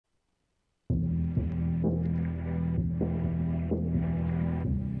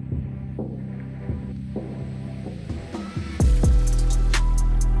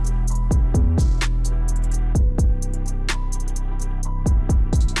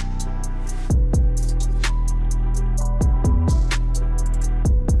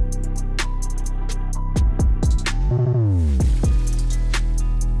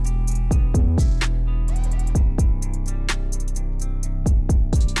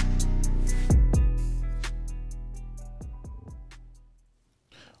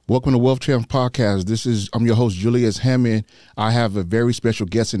Welcome to Wealth Champs Podcast. I'm your host, Julius Hammond. I have a very special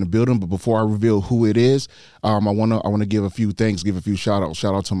guest in the building, but before I reveal who it is, I want to give a few thanks, give a few shout outs.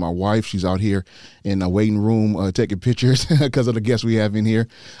 Shout out to my wife. She's out here in the waiting room taking pictures because of the guests we have in here.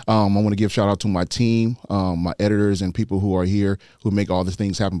 I want to give shout out to my team, my editors, and people who are here who make all these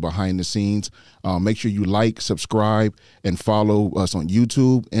things happen behind the scenes. Make sure you like, subscribe, and follow us on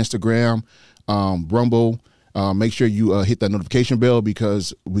YouTube, Instagram, Rumble. Make sure you hit that notification bell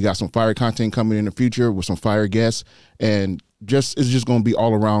because we got some fire content coming in the future with some fire guests, and it's just going to be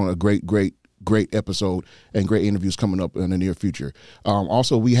all around a great episode and great interviews coming up in the near future.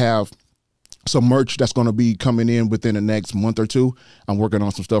 Also, we have some merch that's going to be coming in within the next month or two. I'm working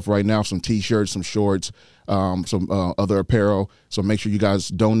on some stuff right now, some t-shirts, some shorts, some other apparel. So make sure you guys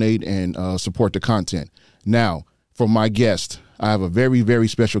donate and support the content. Now, for my guest, I have a very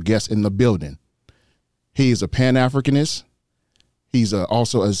special guest in the building. He is a Pan Africanist. He's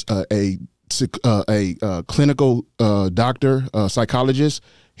also a clinical doctor, psychologist.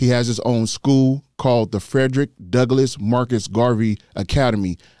 He has his own school called the Frederick Douglass Marcus Garvey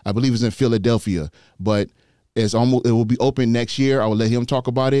Academy. I believe it's in Philadelphia, but it will be open next year. I will let him talk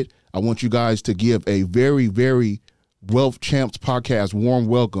about it. I want you guys to give a very Wealth Champs Podcast warm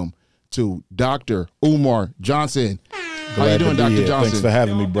welcome to Dr. Umar Johnson. How you doing, Dr. Johnson? Thanks for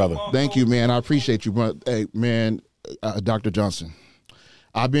having me, brother. Thank you, man. I appreciate you, bro. Hey, man, Dr. Johnson,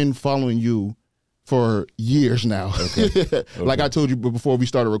 I've been following you for years now. Okay. Like I told you before we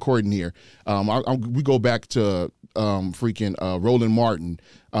started recording here, we go back to Roland Martin,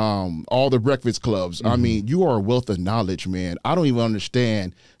 all the Breakfast Clubs. I mean, you are a wealth of knowledge, man. I don't even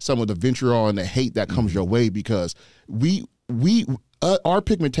understand some of the vitriol and the hate that comes your way because our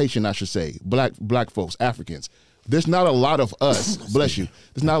pigmentation, I should say, black folks, Africans, there's not a lot of us, bless you,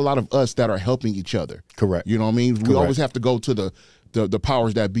 there's not a lot of us that are helping each other. Correct. You know what I mean? Correct. We always have to go to the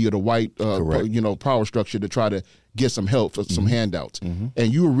powers that be of the white, power structure to try to get some help, some handouts.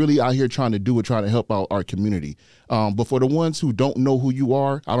 And you were really out here trying to help out our community. But for the ones who don't know who you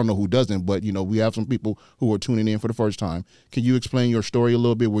are, I don't know who doesn't, but we have some people who are tuning in for the first time. Can you explain your story a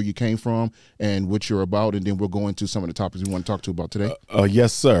little bit, where you came from and what you're about? And then we'll go into some of the topics we want to talk to about today.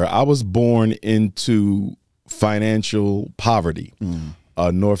 Yes, sir. I was born into financial poverty,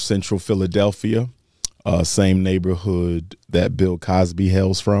 North Central Philadelphia, same neighborhood that Bill Cosby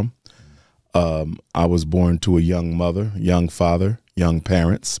hails from. I was born to a young mother, young father, young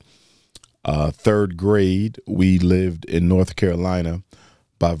parents. Third grade, we lived in North Carolina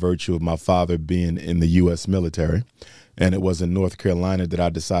by virtue of my father being in the U.S. military. And it was in North Carolina that I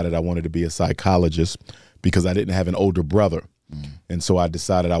decided I wanted to be a psychologist because I didn't have an older brother. And so I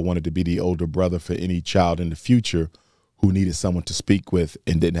decided I wanted to be the older brother for any child in the future who needed someone to speak with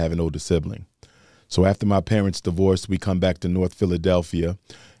and didn't have an older sibling. So after my parents divorced, we come back to North Philadelphia,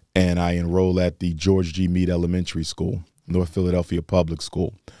 and I enroll at the George G. Meade Elementary School, North Philadelphia Public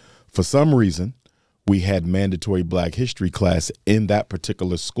School. For some reason, we had mandatory Black history class in that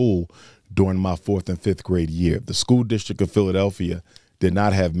particular school during my 4th and 5th grade year. The school district of Philadelphia did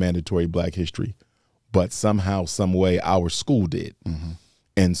not have mandatory Black history, but somehow, some way, our school did.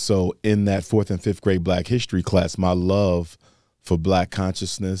 And so in that 4th and 5th grade Black history class, my love for Black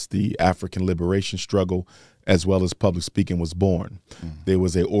consciousness, the African liberation struggle, as well as public speaking was born. There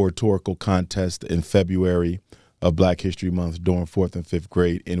was an oratorical contest in February of Black History Month during 4th and 5th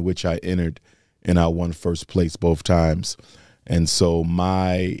grade in which I entered, and I won first place both times. And so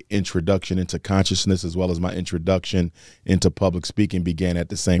my introduction into consciousness as well as my introduction into public speaking began at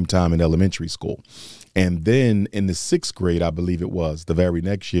the same time in elementary school. And then in the 6th grade, I believe it was, the very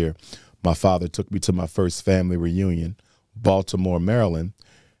next year, my father took me to my first family reunion, Baltimore, Maryland,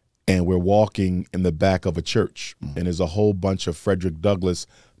 and we're walking in the back of a church. And there's a whole bunch of Frederick Douglass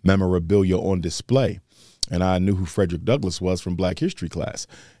memorabilia on display. And I knew who Frederick Douglass was from Black history class.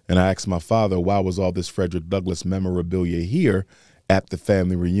 And I asked my father, why was all this Frederick Douglass memorabilia here at the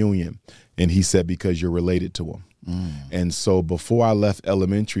family reunion? And he said, because you're related to him. And so before I left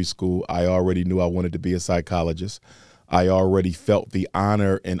elementary school, I already knew I wanted to be a psychologist. I already felt the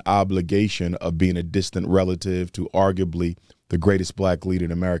honor and obligation of being a distant relative to arguably the greatest Black leader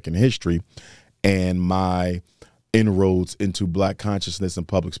in American history. And my inroads into Black consciousness and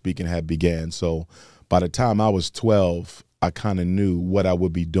public speaking had began. So by the time I was 12, I kind of knew what I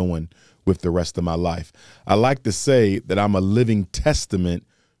would be doing with the rest of my life. I like to say that I'm a living testament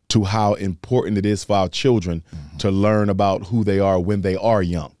to how important it is for our children to learn about who they are when they are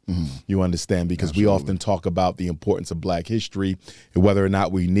young. You understand? Because we often talk about the importance of Black history and whether or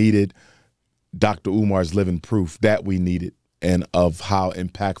not we need it. Dr. Umar is living proof that we need it and of how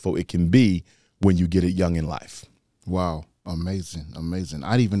impactful it can be when you get it young in life. Wow. Amazing, amazing.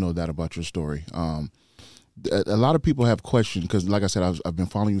 I didn't even know that about your story. A lot of people have questioned, because like I said, I've been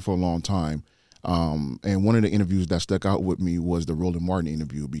following you for a long time. And one of the interviews that stuck out with me was the Roland Martin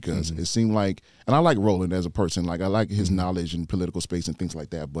interview, because it seemed like, and I like Roland as a person, like I like his knowledge in political space and things like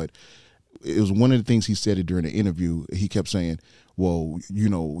that, but it was one of the things he said during the interview. He kept saying, well, you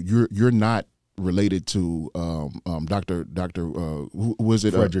know, you're not related to Dr. Who was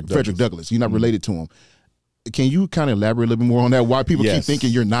it? Frederick Douglass. You're not related to him. Can you kind of elaborate a little bit more on that? Why people keep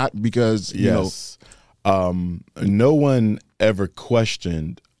thinking you're not? Because, you know. No one ever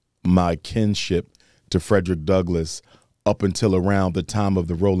questioned my kinship to Frederick Douglass up until around the time of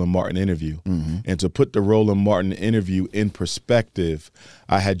the Roland Martin interview. And to put the Roland Martin interview in perspective,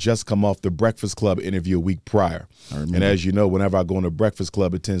 I had just come off the Breakfast Club interview a week prior. And as you know, whenever I go on the Breakfast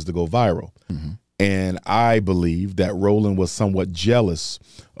Club, it tends to go viral. And I believe that Roland was somewhat jealous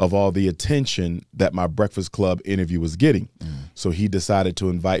of all the attention that my Breakfast Club interview was getting. So he decided to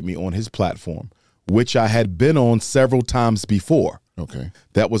invite me on his platform, which I had been on several times before. Okay.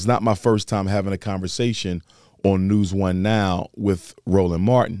 That was not my first time having a conversation on News One Now with Roland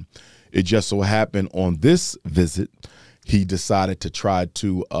Martin. It just so happened on this visit, he decided to try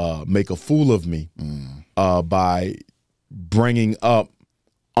to make a fool of me by bringing up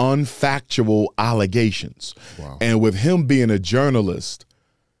unfactual allegations. Wow. And with him being a journalist,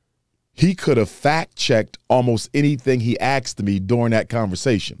 he could have fact-checked almost anything he asked me during that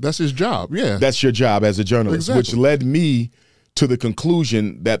conversation. That's his job, yeah. That's your job as a journalist, which led me to the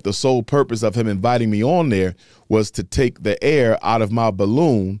conclusion that the sole purpose of him inviting me on there was to take the air out of my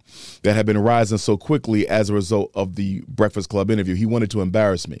balloon that had been rising so quickly as a result of the Breakfast Club interview. He wanted to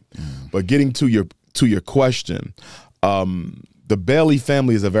embarrass me. But getting to your question, the Bailey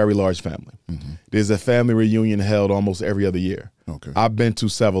family is a very large family. There's a family reunion held almost every other year. Okay. I've been to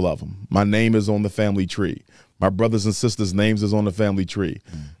several of them. My name is on the family tree. My brothers and sisters' names is on the family tree.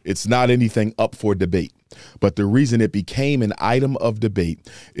 It's not anything up for debate. But the reason it became an item of debate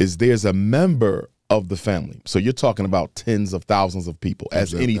is there's a member of the family. So you're talking about tens of thousands of people,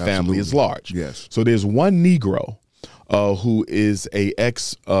 as any family is large. Yes. So there's one Negro who is a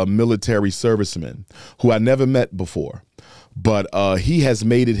ex-military serviceman who I never met before. But he has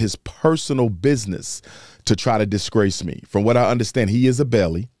made it his personal business to try to disgrace me. From what I understand, he is a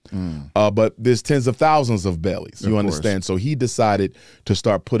Bailey, but there's tens of thousands of Baileys, you understand? So he decided to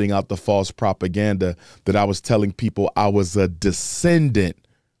start putting out the false propaganda that I was telling people I was a descendant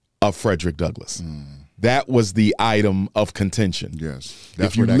of Frederick Douglass. That was the item of contention. Yes.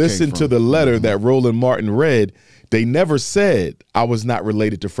 If you listen to the letter that Roland Martin read, they never said I was not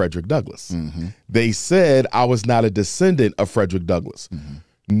related to Frederick Douglass. They said I was not a descendant of Frederick Douglass,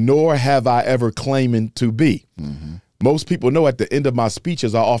 nor have I ever claimed to be. Most people know at the end of my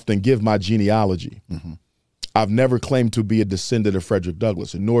speeches, I often give my genealogy. I've never claimed to be a descendant of Frederick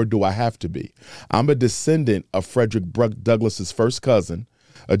Douglass, nor do I have to be. I'm a descendant of Frederick Douglass's first cousin,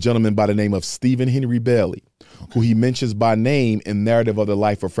 a gentleman by the name of Stephen Henry Bailey, who he mentions by name in Narrative of the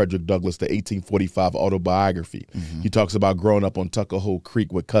Life of Frederick Douglass, the 1845 autobiography. He talks about growing up on Tuckahoe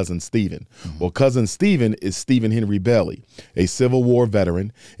Creek with Cousin Stephen. Well, Cousin Stephen is Stephen Henry Bailey, a Civil War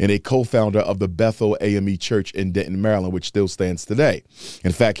veteran and a co-founder of the Bethel AME Church in Denton, Maryland, which still stands today.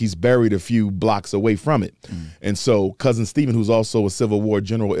 In fact, he's buried a few blocks away from it. And so Cousin Stephen, who's also a Civil War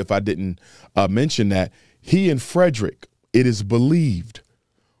general, if I didn't mention that, he and Frederick, it is believed,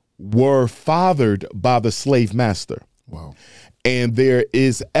 were fathered by the slave master. Wow. And there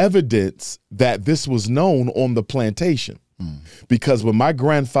is evidence that this was known on the plantation. Because when my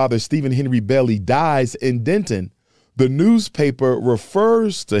grandfather, Stephen Henry Bailey, dies in Denton, the newspaper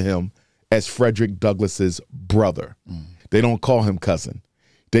refers to him as Frederick Douglass's brother. They don't call him cousin.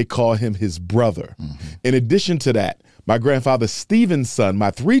 They call him his brother. In addition to that, my grandfather Stephen's son, my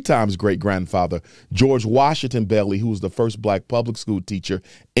 3 times great-grandfather, George Washington Bailey, who was the first black public school teacher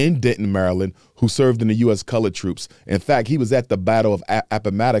in Denton, Maryland, who served in the U.S. colored troops. In fact, he was at the Battle of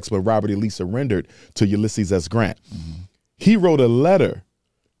Appomattox when Robert E. Lee surrendered to Ulysses S. Grant. He wrote a letter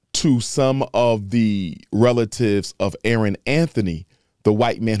to some of the relatives of Aaron Anthony, the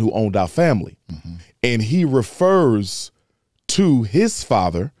white man who owned our family. And he refers to his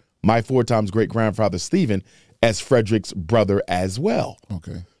father, my 4 times great-grandfather Stephen, as Frederick's brother as well.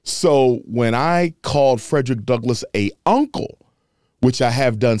 Okay. So when I called Frederick Douglass a uncle, which I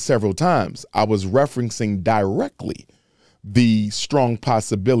have done several times, I was referencing directly the strong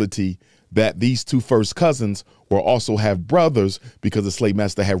possibility that these 2 first cousins will also have brothers because the slave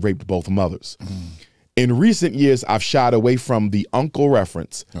master had raped both mothers. In recent years, I've shied away from the uncle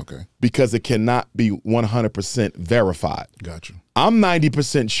reference because it cannot be 100% verified. Gotcha. I'm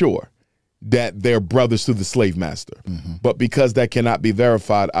 90% sure that they're brothers to the slave master. But because that cannot be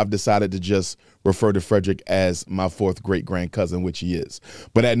verified, I've decided to just refer to Frederick as my fourth great-grand cousin, which he is.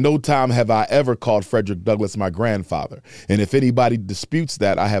 But at no time have I ever called Frederick Douglass my grandfather. And if anybody disputes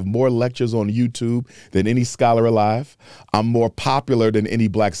that, I have more lectures on YouTube than any scholar alive. I'm more popular than any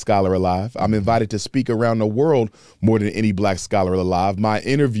black scholar alive. I'm invited to speak around the world more than any black scholar alive. My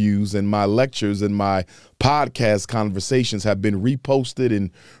interviews and my lectures and my podcast conversations have been reposted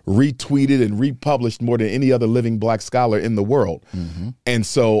and retweeted and republished more than any other living black scholar in the world. And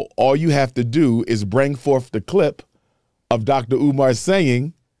so all you have to do is bring forth the clip of Dr. Umar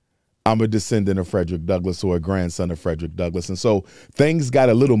saying, I'm a descendant of Frederick Douglass or a grandson of Frederick Douglass. And so things got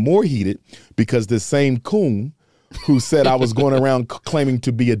a little more heated because the same coon who said I was going around claiming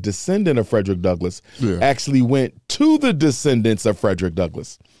to be a descendant of Frederick Douglass actually went to the descendants of Frederick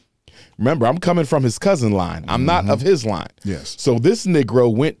Douglass. Remember, I'm coming from his cousin line. I'm not of his line. Yes. So this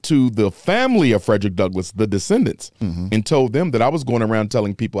Negro went to the family of Frederick Douglass, the descendants, and told them that I was going around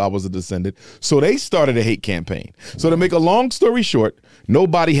telling people I was a descendant. So they started a hate campaign. So to make a long story short,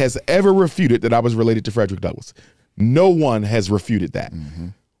 nobody has ever refuted that I was related to Frederick Douglass. No one has refuted that.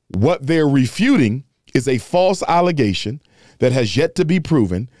 What they're refuting is a false allegation that has yet to be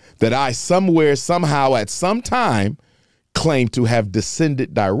proven that I somewhere, somehow, at some time, claim to have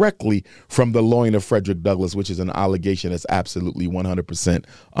descended directly from the loin of Frederick Douglass, which is an allegation that's absolutely 100%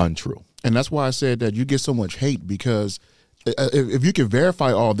 untrue. And that's why I said that you get so much hate, because if you can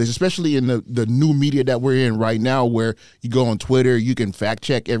verify all this, especially in the new media that we're in right now, where you go on Twitter, you can fact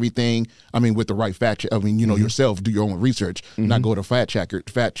check everything. I mean, with the right fact check. I mean, you know, yourself, do your own research, not go to fact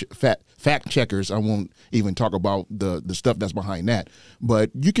checkers. I won't even talk about the stuff that's behind that.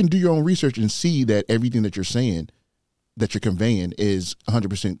 But you can do your own research and see that everything that you're saying, that you're conveying, is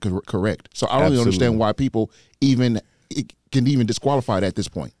 100% correct. So I don't even understand why people can even disqualify it at this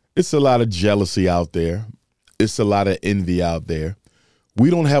point. It's a lot of jealousy out there. It's a lot of envy out there.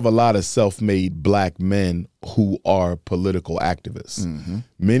 We don't have a lot of self-made black men who are political activists.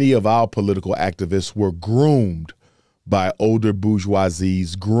 Many of our political activists were groomed by older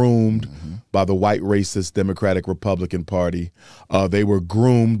bourgeoisies, groomed by the white racist Democratic Republican Party. They were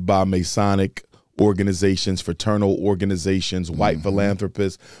groomed by Masonic organizations, fraternal organizations, white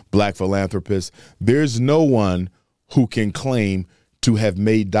philanthropists, black philanthropists. There's no one who can claim to have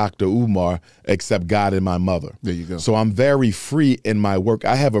made Dr. Umar except God and my mother. There you go. So I'm very free in my work.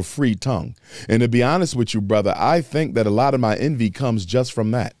 I have a free tongue. And to be honest with you, brother, I think that a lot of my envy comes just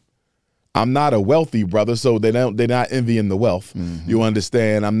from that. I'm not a wealthy brother, so they're not envying the wealth. You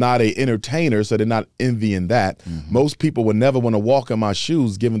understand? I'm not an entertainer, so they're not envying that. Most people would never want to walk in my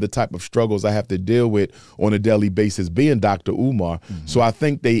shoes, given the type of struggles I have to deal with on a daily basis being Dr. Umar. So I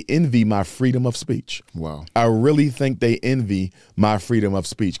think they envy my freedom of speech. Wow. I really think they envy my freedom of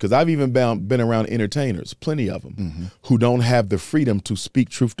speech, because I've even been around entertainers, plenty of them, who don't have the freedom to speak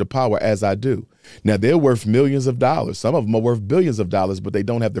truth to power as I do. Now, they're worth millions of dollars. Some of them are worth billions of dollars, but they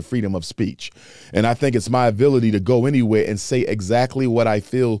don't have the freedom of speech. And I think it's my ability to go anywhere and say exactly what I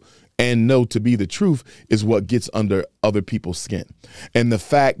feel and know to be the truth is what gets under other people's skin. And the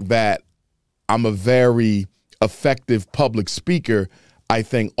fact that I'm a very effective public speaker, I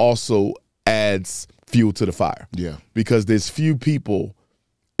think also adds fuel to the fire. Yeah. Because there's few people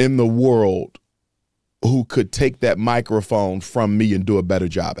in the world who could take that microphone from me and do a better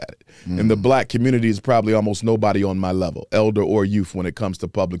job at it. In the black community, is probably almost nobody on my level, elder or youth, when it comes to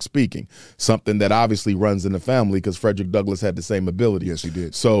public speaking, something that obviously runs in the family because Frederick Douglass had the same ability. Yes, he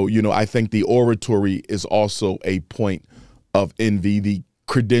did. So, you know, I think the oratory is also a point of envy, the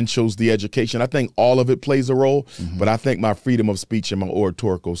credentials, the education. I think all of it plays a role, but I think my freedom of speech and my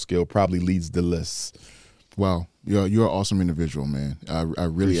oratorical skill probably leads the list. Wow. You're an awesome individual, man. I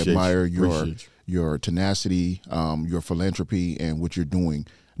really admire your tenacity, your philanthropy, and what you're doing,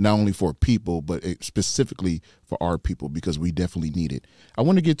 not only for people, but specifically for our people, because we definitely need it. I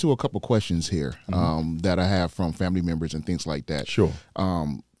want to get to a couple questions here that I have from family members and things like that. Sure.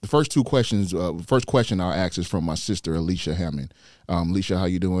 The first two questions, first question I'll ask is from my sister, Alicia Hammond. Alicia, how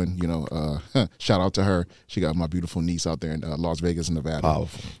you doing? You know, shout out to her. She got my beautiful niece out there in Las Vegas, Nevada.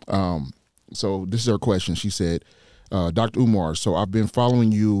 Powerful. So this is her question. She said, Dr. Umar, so I've been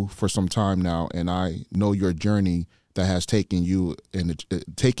following you for some time now, and I know your journey that has taken you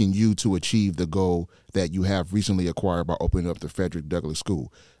to achieve the goal that you have recently acquired by opening up the Frederick Douglass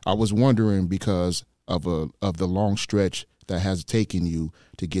School. I was wondering, because of the long stretch that has taken you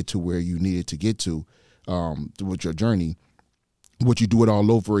to get to where you needed to get to with your journey, would you do it all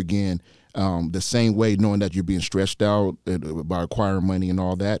over again the same way, knowing that you're being stretched out by acquiring money and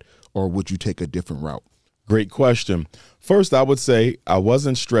all that, or would you take a different route? Great question. First, I would say I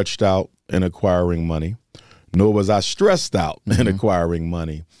wasn't stretched out in acquiring money, nor was I stressed out in acquiring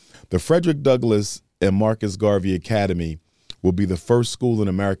money. The Frederick Douglass and Marcus Garvey Academy will be the first school in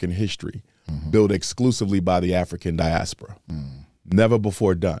American history built exclusively by the African diaspora. Never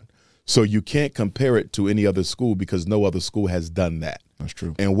before done. So you can't compare it to any other school because no other school has done that. That's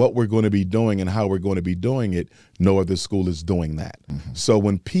true. And what we're going to be doing and how we're going to be doing it, no other school is doing that. So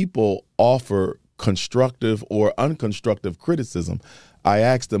when people offer constructive or unconstructive criticism, I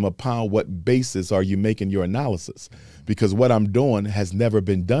ask them, upon what basis are you making your analysis? Because what I'm doing has never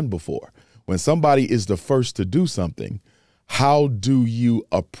been done before. When somebody is the first to do something, how do you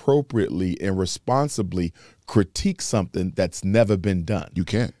appropriately and responsibly critique something that's never been done? You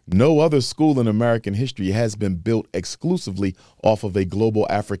can't. No other school in American history has been built exclusively off of a global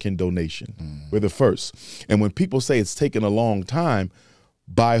African donation. We're the first. And when people say it's taken a long time,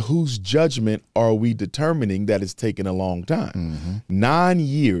 by whose judgment are we determining that it's taken a long time? 9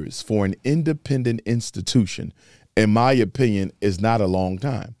 years for an independent institution, in my opinion, is not a long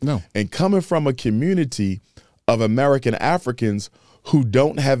time. No. And coming from a community of American Africans who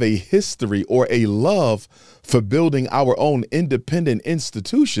don't have a history or a love for building our own independent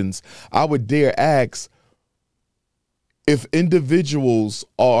institutions, I would dare ask, if individuals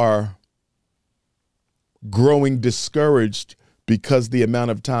are growing discouraged because the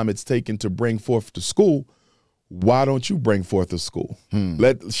amount of time it's taken to bring forth the school, why don't you bring forth a school?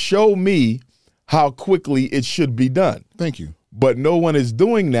 Show me how quickly it should be done. Thank you. But no one is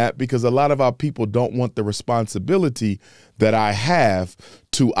doing that because a lot of our people don't want the responsibility that I have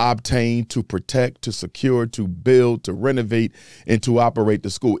to obtain, to protect, to secure, to build, to renovate, and to operate the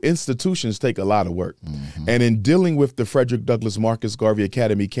school. Institutions take a lot of work. And in dealing with the Frederick Douglass Marcus Garvey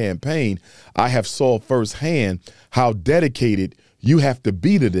Academy campaign, I have saw firsthand how dedicated you have to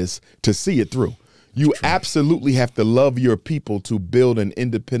be to this to see it through. You absolutely have to love your people to build an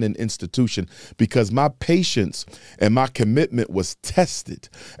independent institution, because my patience and my commitment was tested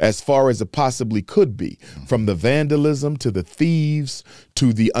as far as it possibly could be, from the vandalism to the thieves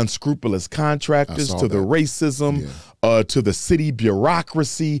to the unscrupulous contractors to the racism to the city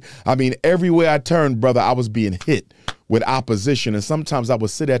bureaucracy. I mean, everywhere I turned, brother, I was being hit with opposition. And sometimes I would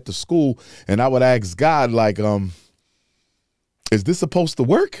sit at the school and I would ask God, like, is this supposed to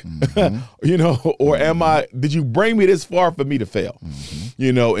work? You know, or did you bring me this far for me to fail?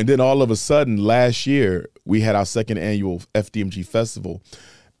 You know, and then all of a sudden last year, we had our second annual FDMG festival,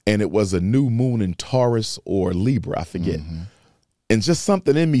 and it was a new moon in Taurus or Libra, I forget. And just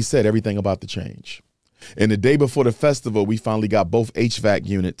something in me said everything about to change. And the day before the festival, we finally got both HVAC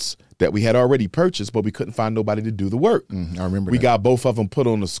units that we had already purchased, but we couldn't find nobody to do the work. I remember we that. got both of them put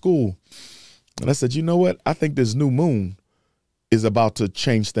on the school. And I said, you know what? I think this new moon is about to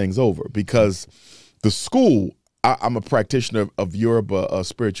change things over, because the school, I'm a practitioner of Yoruba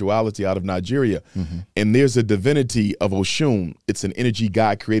spirituality out of Nigeria, and there's a divinity of Oshun. It's an energy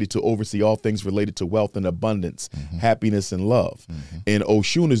God created to oversee all things related to wealth and abundance, happiness and love. And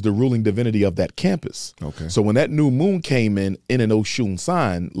Oshun is the ruling divinity of that campus. Okay. So when that new moon came in an Oshun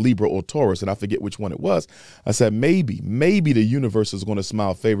sign, Libra or Taurus, and I forget which one it was, I said, maybe the universe is going to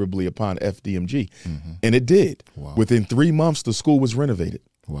smile favorably upon FDMG. And it did. Wow. Within 3 months, the school was renovated.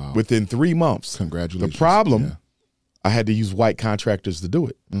 Wow. Within 3 months. Congratulations. The problem, I had to use white contractors to do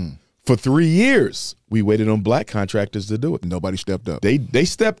it. For 3 years, we waited on black contractors to do it. Nobody stepped up. They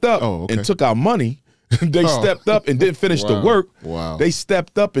stepped up and took our money. They stepped up and didn't finish the work. Wow. They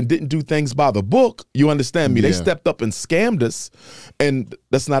stepped up and didn't do things by the book. You understand me? They stepped up and scammed us. And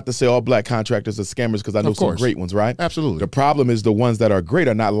that's not to say all black contractors are scammers, because I know some great ones, right? Absolutely. The problem is the ones that are great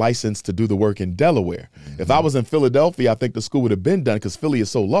are not licensed to do the work in Delaware. If I was in Philadelphia, I think the school would have been done, because Philly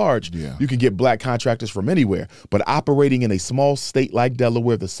is so large, you can get black contractors from anywhere. But operating in a small state like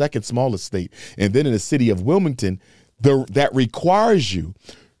Delaware, the second smallest state, and then in the city of Wilmington, that requires you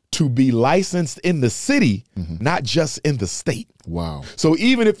to be licensed in the city, not just in the state. Wow. So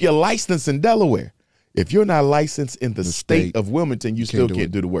even if you're licensed in Delaware, if you're not licensed in the state of Wilmington, you still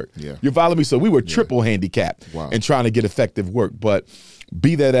can't do the work. You follow me? So we were triple handicapped in trying to get effective work. But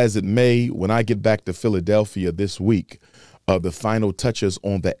be that as it may, when I get back to Philadelphia this week, the final touches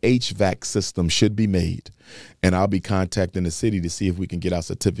on the HVAC system should be made. And I'll be contacting the city to see if we can get our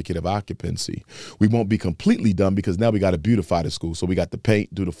certificate of occupancy. We won't be completely done, because now we got to beautify the school. So we got to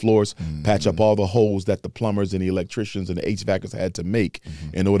paint, do the floors, patch up all the holes that the plumbers and the electricians and the HVACers had to make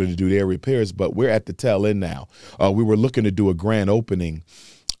in order to do their repairs. But we're at the tail end now. We were looking to do a grand opening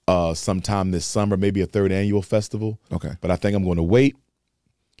sometime this summer, maybe a third annual festival. Okay. But I think I'm going to wait.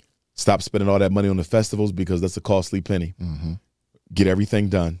 Stop spending all that money on the festivals, because that's a costly penny. Get everything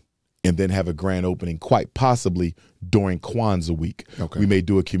done and then have a grand opening quite possibly during Kwanzaa week. Okay. We may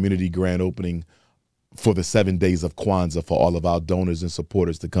do a community grand opening for the 7 days of Kwanzaa for all of our donors and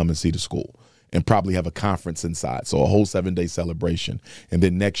supporters to come and see the school, and probably have a conference inside. So a whole 7-day celebration. And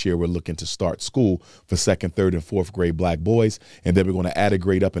then next year, we're looking to start school for 2nd, 3rd, and 4th grade black boys. And then we're going to add a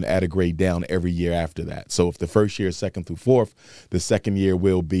grade up and add a grade down every year after that. So if the first year is 2nd through 4th, the second year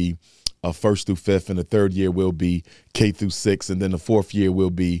will be 1st through 5th, and the third year will be K through 6, and then the 4th year will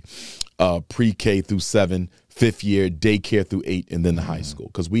be pre-K through 7, 5th year daycare through 8, and then the high school,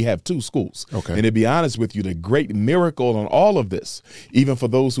 because we have 2 schools. Okay. And to be honest with you, the great miracle on all of this, even for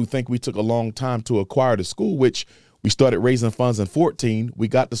those who think we took a long time to acquire the school, which we started raising funds in 14, we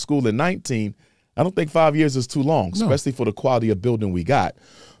got the school in 19. I don't think 5 years is too long, especially for the quality of building we got,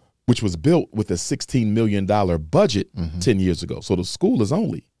 which was built with a $16 million budget 10 years ago. So the school is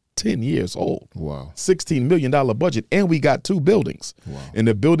only 10 years old. Wow. $16 million budget, and we got 2 buildings. Wow. And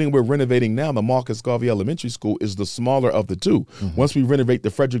the building we're renovating now, the Marcus Garvey Elementary School, is the smaller of the 2. Once we renovate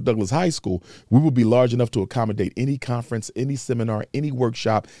the Frederick Douglass High School, we will be large enough to accommodate any conference, any seminar, any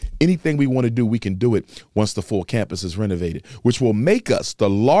workshop, anything we want to do, we can do it once the full campus is renovated, which will make us the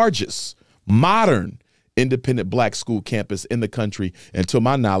largest modern independent black school campus in the country, and to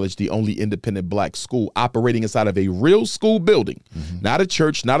my knowledge, the only independent black school operating inside of a real school building, not a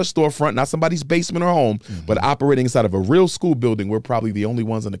church, not a storefront, not somebody's basement or home, but operating inside of a real school building. We're probably the only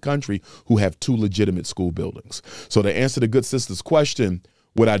ones in the country who have 2 legitimate school buildings. So to answer the good sister's question,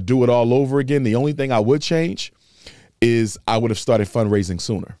 would I do it all over again? The only thing I would change is I would have started fundraising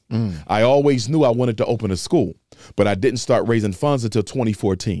sooner. I always knew I wanted to open a school, but I didn't start raising funds until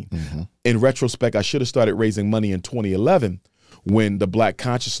 2014. In retrospect, I should have started raising money in 2011 when the Black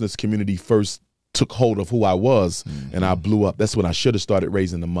consciousness community first took hold of who I was, and I blew up. That's when I should have started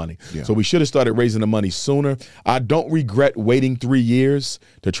raising the money. Yeah. So we should have started raising the money sooner. I don't regret waiting 3 years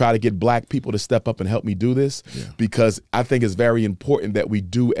to try to get black people to step up and help me do this, because I think it's very important that we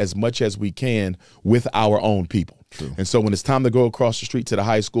do as much as we can with our own people. True. And so when it's time to go across the street to the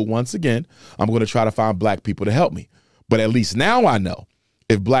high school, once again, I'm going to try to find black people to help me. But at least now I know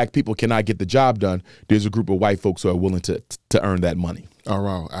if black people cannot get the job done, there's a group of white folks who are willing to earn that money. Oh,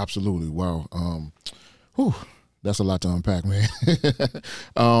 wow. Absolutely. Wow. That's a lot to unpack, man.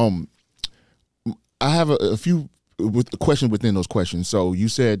 I have a few questions within those questions. So you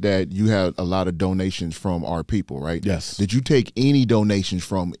said that you had a lot of donations from our people, right? Yes. Did you take any donations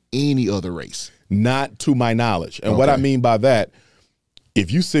from any other race? Not to my knowledge. And what I mean by that, if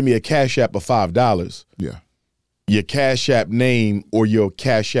you send me a Cash App of $5, your Cash App name or your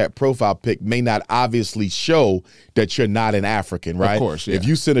Cash App profile pic may not obviously show that you're not an African, right? Of course, If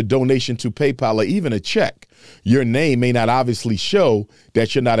you send a donation to PayPal or even a check, your name may not obviously show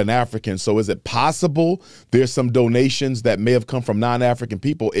that you're not an African. So is it possible there's some donations that may have come from non-African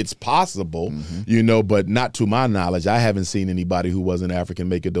people? It's possible, you know, but not to my knowledge. I haven't seen anybody who wasn't African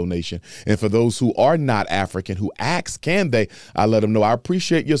make a donation. And for those who are not African who ask, can they? I let them know, I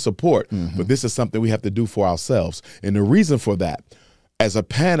appreciate your support, but this is something we have to do for ourselves. And the reason for that, as a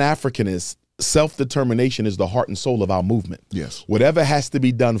Pan-Africanist, self-determination is the heart and soul of our movement. Yes. Whatever has to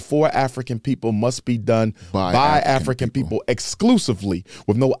be done for African people must be done by African people exclusively,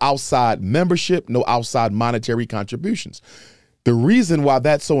 with no outside membership, no outside monetary contributions. The reason why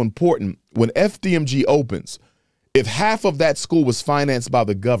that's so important, when FDMG opens, if half of that school was financed by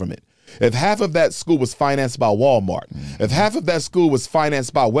the government, if half of that school was financed by Walmart, if half of that school was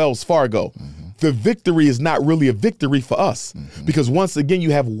financed by Wells Fargo, the victory is not really a victory for us, because once again,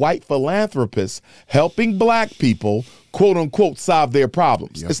 you have white philanthropists helping black people, quote unquote, solve their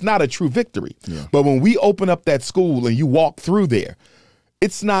problems. It's not a true victory. But when we open up that school and you walk through there,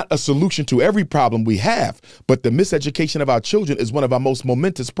 it's not a solution to every problem we have, but the miseducation of our children is one of our most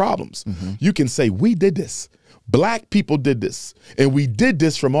momentous problems. You can say, we did this. Black people did this, and we did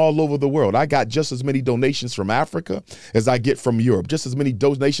this from all over the world. I got just as many donations from Africa as I get from Europe, just as many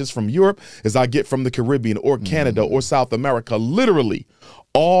donations from Europe as I get from the Caribbean or Canada or South America. Literally,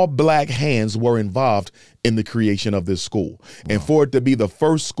 all black hands were involved in the creation of this school. And for it to be the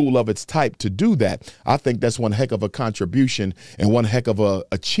first school of its type to do that, I think that's one heck of a contribution and one heck of a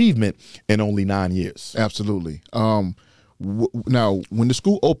achievement in only 9 years. Absolutely. Now, when the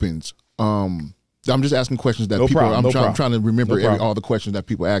school opens, I'm just asking questions that I'm trying to remember all the questions that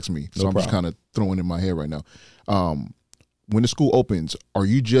people ask me. So I'm just kind of throwing in my head right now. When the school opens, are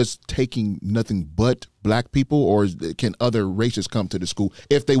you just taking nothing but black people, or can other races come to the school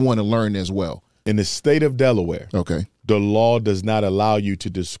if they want to learn as well? In the state of Delaware, the law does not allow you to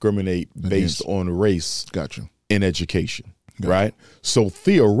discriminate based on race in education, right? So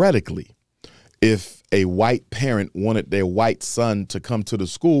theoretically, if a white parent wanted their white son to come to the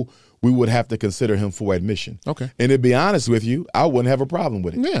school, we would have to consider him for admission. Okay. And to be honest with you, I wouldn't have a problem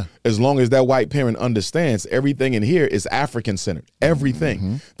with it. Yeah. As long as that white parent understands everything in here is African-centered.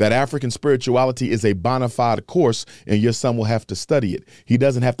 Everything. That African spirituality is a bona fide course, and your son will have to study it. He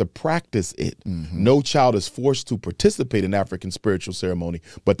doesn't have to practice it. No child is forced to participate in African spiritual ceremony,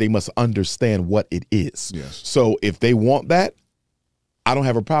 but they must understand what it is. Yes. So if they want that, I don't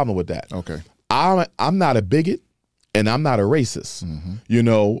have a problem with that. Okay. I'm not a bigot. And I'm not a racist. You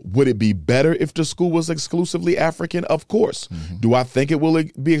know, would it be better if the school was exclusively African? Of course. Do I think it will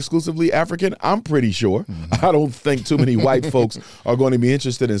be exclusively African? I'm pretty sure. I don't think too many white folks are going to be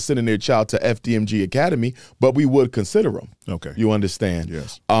interested in sending their child to FDMG Academy, but we would consider them. Okay. You understand?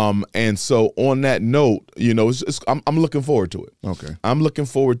 Yes. And so on that note, you know, I'm looking forward to it. Okay. I'm looking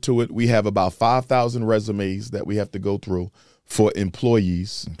forward to it. We have about 5,000 resumes that we have to go through for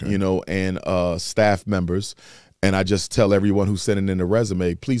employees, you know, and staff members. And I just tell everyone who's sending in a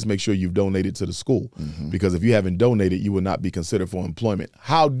resume, please make sure you've donated to the school, because if you haven't donated, you will not be considered for employment.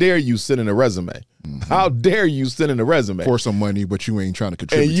 How dare you send in a resume? How dare you send in a resume for some money, but you ain't trying to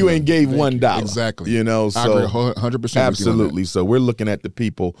contribute? And you ain't gave $1. Exactly. You know, so I agree 100%. Absolutely. So we're looking at the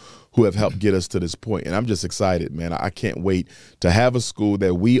people who have helped get us to this point, and I'm just excited, man. I can't wait to have a school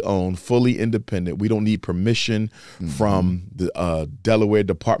that we own, fully independent. We don't need permission from the Delaware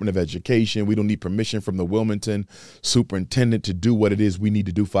Department of Education. We don't need permission from the Wilmington superintendent to do what it is we need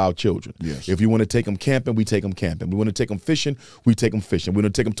to do for our children. Yes. If we want to take them camping, we take them camping. We want to take them fishing, we take them fishing. We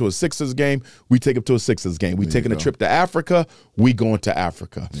want to take them to a Sixers game, we take them to a Sixers game. We taking a trip to Africa, we going to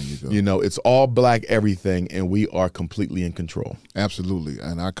Africa. You know, it's all black everything, and we are completely in control. Absolutely,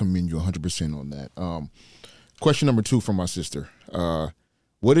 and I commend you 100% on that. Question number 2 from my sister.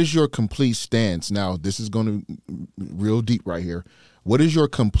 What is your complete stance? Now, this is going to real deep right here. What is your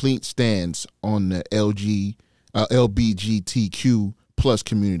complete stance on the LGBTQ plus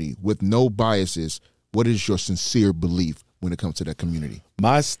community with no biases? What is your sincere belief when it comes to that community?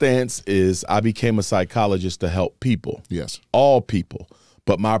 My stance is I became a psychologist to help people. Yes. All people.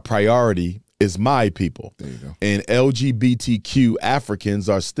 But my priority is my people. There you go. And LGBTQ Africans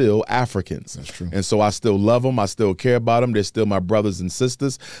are still Africans. That's true. And so I still love them. I still care about them. They're still my brothers and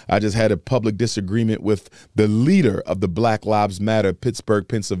sisters. I just had a public disagreement with the leader of the Black Lives Matter Pittsburgh,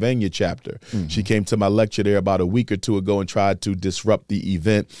 Pennsylvania chapter. She came to my lecture there about a week or 2 ago and tried to disrupt the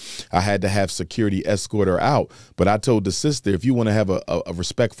event. I had to have security escort her out. But I told the sister, if you want to have a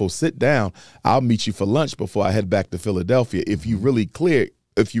respectful sit down, I'll meet you for lunch before I head back to Philadelphia. If you really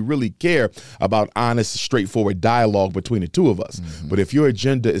care about honest, straightforward dialogue between the two of us. But if your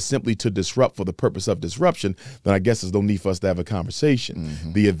agenda is simply to disrupt for the purpose of disruption, then I guess there's no need for us to have a conversation.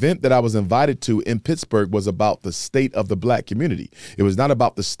 The event that I was invited to in Pittsburgh was about the state of the black community. It was not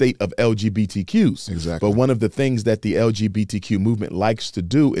about the state of LGBTQs. Exactly. But one of the things that the LGBTQ movement likes to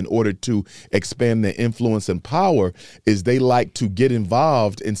do in order to expand their influence and power is they like to get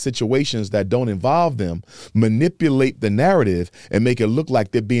involved in situations that don't involve them, manipulate the narrative, and make it look like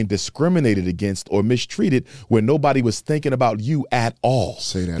they're being discriminated against or mistreated when nobody was thinking about you at all.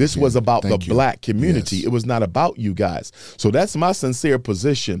 Say that this again. was about Thank the you. black community. Yes. It was not about you guys. So that's my sincere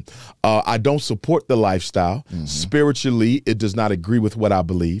position. I don't support the lifestyle. Spiritually, it does not agree with what I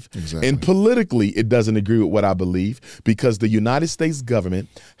believe. Exactly. And politically, it doesn't agree with what I believe, because the United States government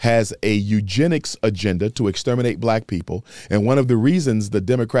has a eugenics agenda to exterminate black people. And one of the reasons the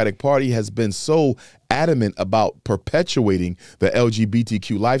Democratic Party has been so adamant about perpetuating the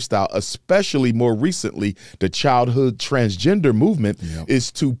LGBTQ lifestyle, especially more recently the childhood transgender movement,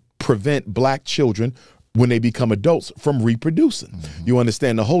 is to prevent black children when they become adults from reproducing. You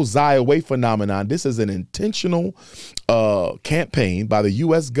understand the whole Zaya Way phenomenon. This is an intentional campaign by the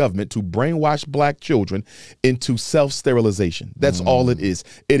U.S. government to brainwash black children into self-sterilization. That's all it is.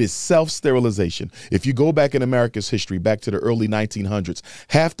 It is self-sterilization. If you go back in America's history, back to the early 1900s,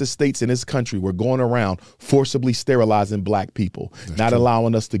 half the states in this country were going around forcibly sterilizing black people, not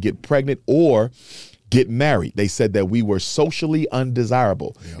allowing us to get pregnant or get married. They said that we were socially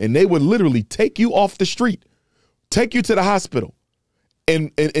undesirable. And they would literally take you off the street, take you to the hospital,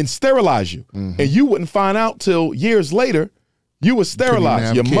 and sterilize you. And you wouldn't find out till years later you were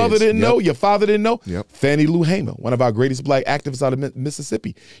sterilized. Your mother didn't know, your father didn't know. Fannie Lou Hamer, one of our greatest black activists out of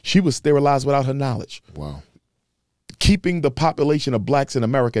Mississippi, she was sterilized without her knowledge. Wow. keeping the population of blacks in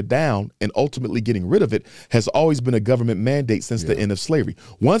America down and ultimately getting rid of it has always been a government mandate since the end of slavery.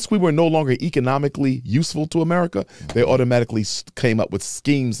 Once we were no longer economically useful to America, they automatically came up with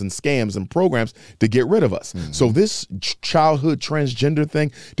schemes and scams and programs to get rid of us. So this childhood transgender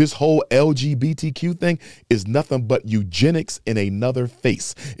thing, this whole LGBTQ thing is nothing but eugenics in another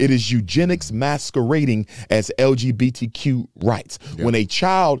face. It is eugenics masquerading as LGBTQ rights. When a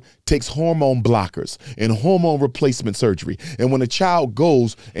child takes hormone blockers and hormone replacement surgery, and when a child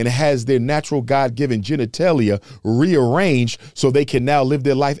goes and has their natural God-given genitalia rearranged so they can now live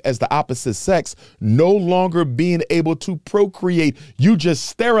their life as the opposite sex, no longer being able to procreate, you just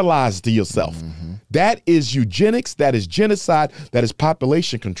sterilized yourself. That is eugenics, that is genocide, that is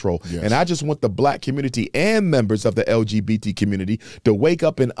population control. And I just want the black community and members of the LGBT community to wake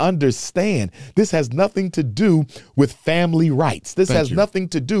up and understand this has nothing to do with family rights. This has nothing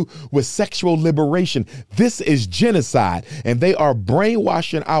to do with sexual liberation. This is genocide, and they are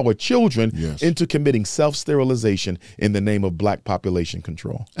brainwashing our children into committing self-sterilization in the name of black population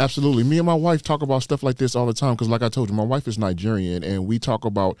control. Absolutely. Me and my wife talk about stuff like this all the time because, like I told you, my wife is Nigerian, and we talk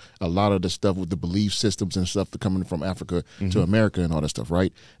about a lot of the stuff with the belief systems and stuff that coming from Africa to America and all that stuff,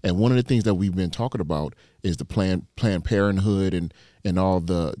 right? And one of the things that we've been talking about is the Planned Parenthood and all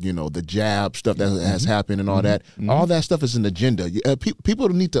the, you know, the jab stuff that has happened and all that. All that stuff is an agenda. People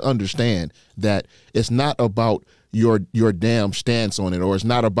need to understand that it's not about your damn stance on it, or it's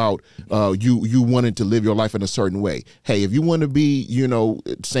not about you wanting to live your life in a certain way. Hey, if you want to be, you know,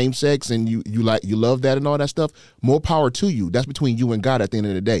 same sex and you love that and all that stuff, more power to you. That's between you and God at the end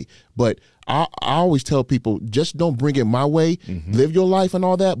of the day. But I always tell people, just don't bring it my way. Live your life and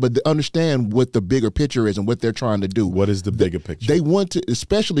all that, but understand what the bigger picture is and what they're trying to do. What is the bigger picture? They want to,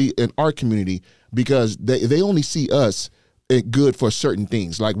 especially in our community, because they only see us good for certain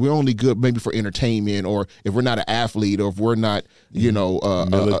things. Like, we're only good maybe for entertainment, or if we're not an athlete, or if we're not, you know,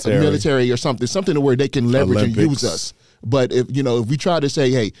 military or something where they can leverage and use us. But if we try to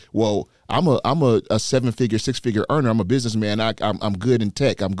say, hey, well, I'm a 7-figure, 6-figure earner, I'm a businessman, I'm good in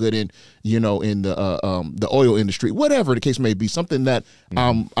tech, I'm good in, you know, in the oil industry, whatever the case may be, something that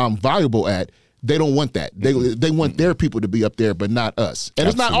I'm valuable at. They don't want that. They want their people to be up there, but not us. And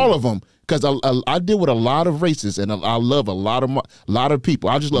it's not all of them, because I deal with a lot of races, and I love a lot of people.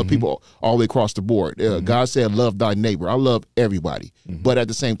 I just love people all the way across the board. God said, love thy neighbor. I love everybody, but at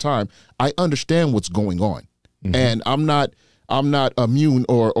the same time, I understand what's going on, and I'm not immune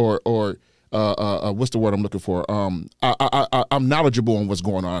or what's the word I'm looking for? I'm knowledgeable on what's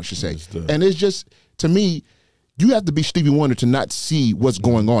going on, I should say. And it's just, to me, you have to be Stevie Wonder to not see what's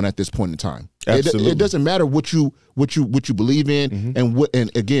going on at this point in time. It doesn't matter what you believe in,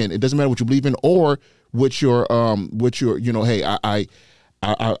 and again, it doesn't matter what you believe in or what your you know, hey,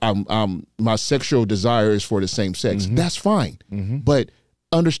 I'm my sexual desire is for the same sex. That's fine, but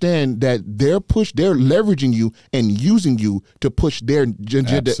understand that they're leveraging you and using you to push their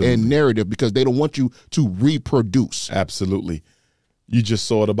agenda and narrative, because they don't want you to reproduce. Absolutely. You just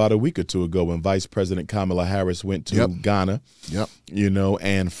saw it about a week or two ago when Vice President Kamala Harris went to Ghana, you know,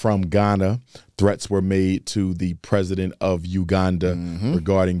 and from Ghana, threats were made to the president of Uganda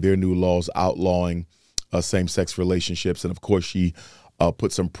regarding their new laws outlawing same-sex relationships. And of course, she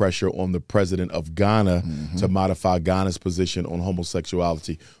put some pressure on the president of Ghana to modify Ghana's position on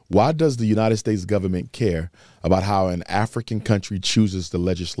homosexuality. Why does the United States government care about how an African country chooses to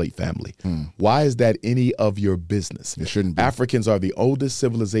legislate family? Why is that any of your business? It shouldn't be. Africans are the oldest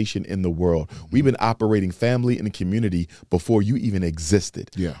civilization in the world. We've been operating family in the community before you even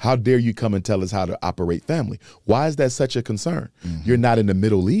existed. How dare you come and tell us how to operate family? Why is that such a concern? You're not in the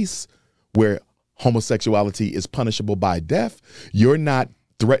Middle East, where homosexuality is punishable by death. You're not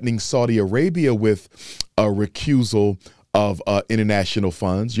threatening Saudi Arabia with a recusal of international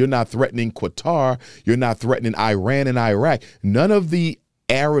funds. You're not threatening Qatar. You're not threatening Iran and Iraq. None of the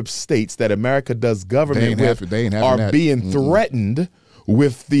Arab states that America does government with are being threatened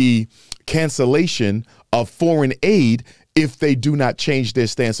with the cancellation of foreign aid if they do not change their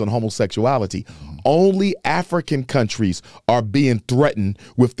stance on homosexuality. Only African countries are being threatened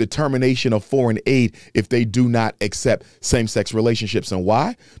with the termination of foreign aid if they do not accept same-sex relationships. And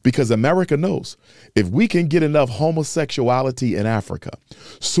why? Because America knows if we can get enough homosexuality in Africa,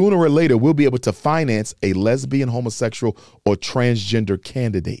 sooner or later we'll be able to finance a lesbian, homosexual, or transgender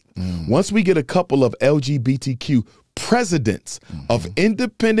candidate. Once we get a couple of LGBTQ presidents of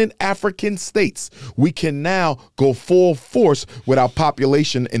independent African states, we can now go full force with our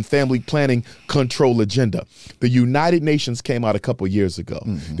population and family planning control agenda. The United Nations came out a couple years ago.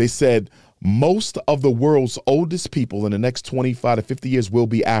 They said most of the world's oldest people in the next 25 to 50 years will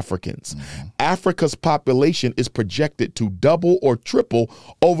be Africans. Africa's population is projected to double or triple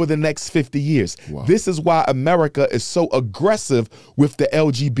over the next 50 years. Wow. This is why America is so aggressive with the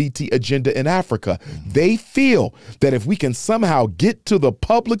LGBT agenda in Africa. They feel that if we can somehow get to the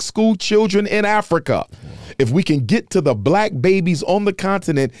public school children in Africa, if we can get to the black babies on the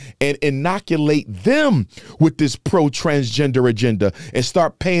continent and inoculate them with this pro-transgender agenda and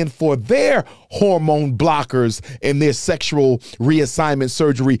start paying for their hormone blockers and their sexual reassignment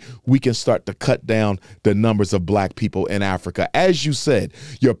surgery, we can start to cut down the numbers of black people in Africa. As you said,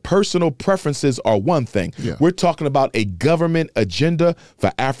 your personal preferences are one thing. Yeah. We're talking about a government agenda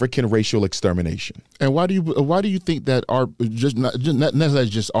for African racial extermination. And why do you think that our not necessarily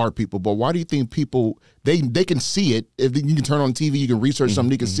just our people, but why do you think people they can see it? If you can turn on TV, you can research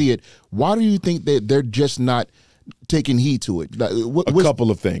something, you can see it. Why do you think that they're just not taking heed to it? Like, a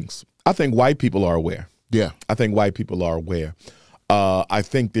couple of things. I think white people are aware. Yeah. I think white people are aware. I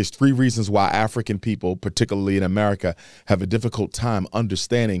think there's three reasons why African people, particularly in America, have a difficult time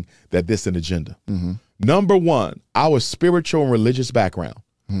understanding that this is an agenda. Number one, our spiritual and religious background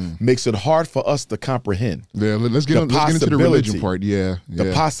makes it hard for us to comprehend. Yeah, let's get into the religion part. Yeah.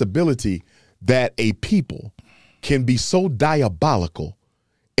 The possibility that a people can be so diabolical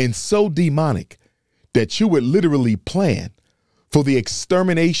and so demonic that you would literally plan for the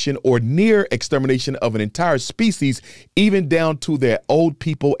extermination or near extermination of an entire species, even down to their old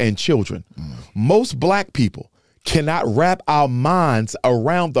people and children. Most black people cannot wrap our minds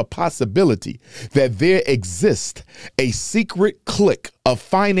around the possibility that there exists a secret clique of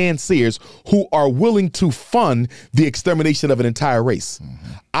financiers who are willing to fund the extermination of an entire race.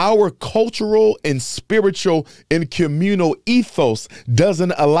 Our cultural and spiritual and communal ethos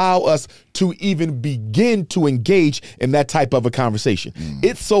doesn't allow us to even begin to engage in that type of a conversation.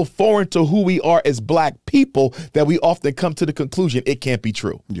 It's so foreign to who we are as black people that we often come to the conclusion it can't be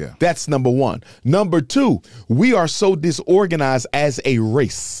true. Yeah. That's number one. Number two, we are so disorganized as a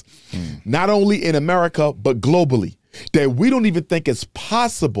race, not only in America, but globally, that we don't even think it's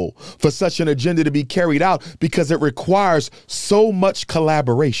possible for such an agenda to be carried out because it requires so much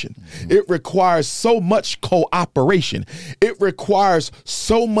collaboration. It requires so much cooperation. It requires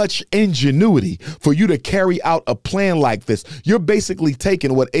so much ingenuity for you to carry out a plan like this. You're basically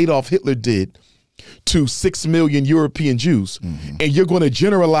taking what Adolf Hitler did to 6 million European Jews, and you're going to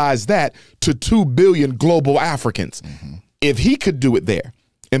generalize that to 2 billion global Africans. If he could do it there,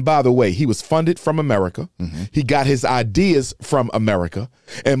 and by the way, he was funded from America. He got his ideas from America,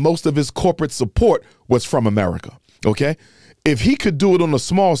 and most of his corporate support was from America, okay? If he could do it on a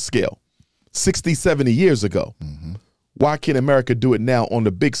small scale 60, 70 years ago, why can't America do it now on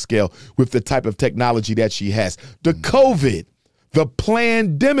the big scale with the type of technology that she has? The COVID, the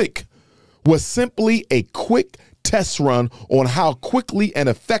pandemic was simply a quick test run on how quickly and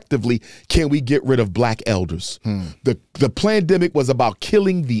effectively can we get rid of black elders. The pandemic was about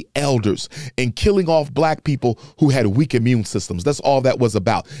killing the elders and killing off black people who had weak immune systems. That's all that was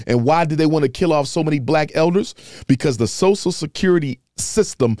about. And why did they want to kill off so many black elders? Because the Social Security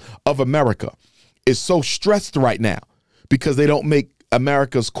system of America is so stressed right now because they don't make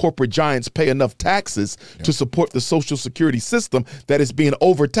America's corporate giants pay enough taxes to support the Social Security system that is being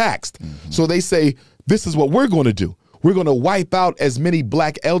overtaxed. So they say, this is what we're going to do. We're going to wipe out as many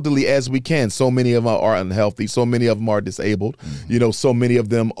black elderly as we can. So many of them are unhealthy. So many of them are disabled. You know, so many of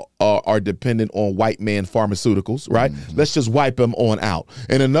them are dependent on white man pharmaceuticals, right? Let's just wipe them on out.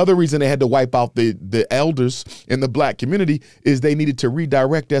 And another reason they had to wipe out the elders in the black community is they needed to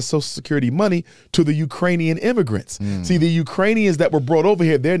redirect that Social Security money to the Ukrainian immigrants. See, the Ukrainians that were brought over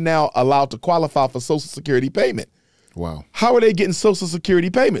here, they're now allowed to qualify for Social Security payment. Wow. How are they getting Social Security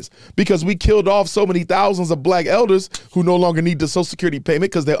payments? Because we killed off so many thousands of black elders who no longer need the Social Security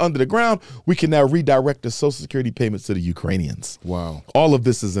payment because they're under the ground. We can now redirect the Social Security payments to the Ukrainians. Wow. All of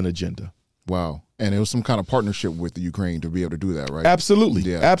this is an agenda. Wow. And it was some kind of partnership with the Ukraine to be able to do that, right? Absolutely.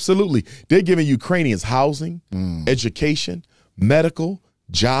 Yeah. Absolutely. They're giving Ukrainians housing, education, medical,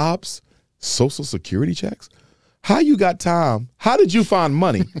 jobs, Social Security checks. How you got time? How did you find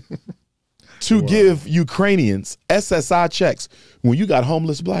money to give Ukrainians SSI checks when you got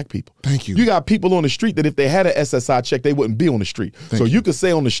homeless black people? Thank you. You got people on the street that if they had an SSI check, they wouldn't be on the street. So you could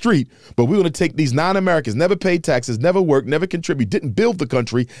say on the street, but we're going to take these non-Americans, never paid taxes, never worked, never contribute, didn't build the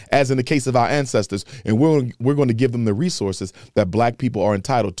country, as in the case of our ancestors, and we're going to give them the resources that black people are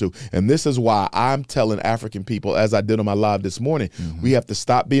entitled to. And this is why I'm telling African people, as I did on my live this morning, we have to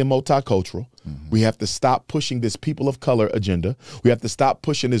stop being multicultural. We have to stop pushing this people of color agenda. We have to stop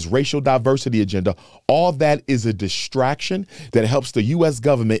pushing this racial diversity agenda. All that is a distraction that helps the U.S.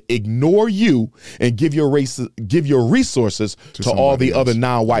 government ignore you and give your resources to all the other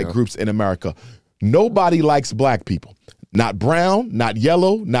non-white groups in America. Nobody likes black people. Not brown, not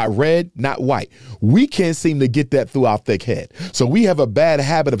yellow, not red, not white. We can't seem to get that through our thick head. So we have a bad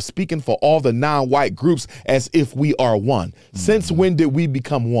habit of speaking for all the non-white groups as if we are one. Since when did we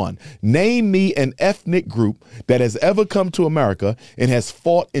become one? Name me an ethnic group that has ever come to America and has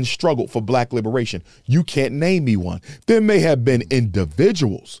fought and struggled for black liberation. You can't name me one. There may have been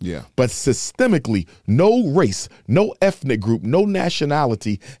individuals, but systemically, no race, no ethnic group, no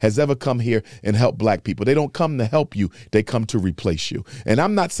nationality has ever come here and helped black people. They don't come to help you. They come to replace you. And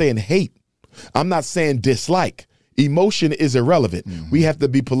I'm not saying hate. I'm not saying dislike. Emotion is irrelevant. We have to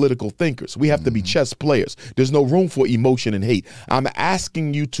be political thinkers. We have to be chess players. There's no room for emotion and hate. I'm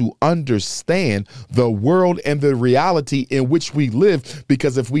asking you to understand the world and the reality in which we live,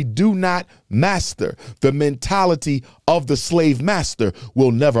 because if we do not master the mentality of the slave master,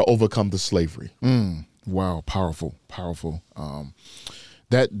 we'll never overcome the slavery. Wow, powerful, powerful. I'll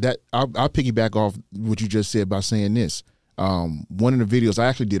piggyback off what you just said by saying this. One of the videos, I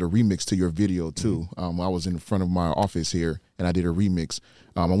actually did a remix to your video too. I was in front of my office here and I did a remix.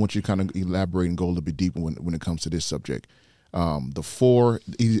 I want you to kind of elaborate and go a little bit deeper when it comes to this subject. I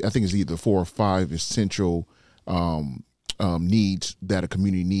think it's either 4 or 5 essential needs that a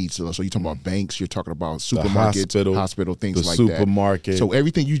community needs. So you're talking about banks, you're talking about supermarkets, hospital, things like that. Supermarket. So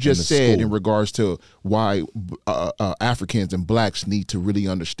everything you just said school. in regards to why Africans and blacks need to really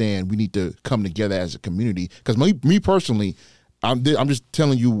understand, we need to come together as a community. Because me personally, I'm just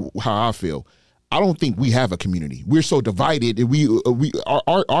telling you how I feel. I don't think we have a community. We're so divided, and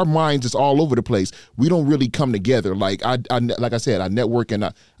our minds is all over the place. We don't really come together. Like I said, I network and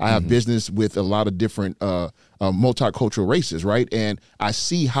I have business with a lot of different multicultural races, right? And I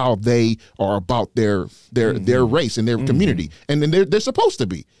see how they are about their race and their community, and then they're supposed to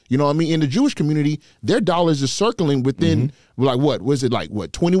be. You know what I mean? In the Jewish community, their dollars is circling within like what was it, like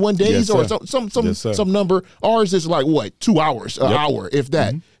what, 21 days or some number? Ours is like what, 2 hours, an hour, if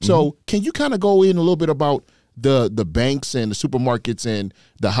that. So can you kind of go in a little bit about the banks and the supermarkets and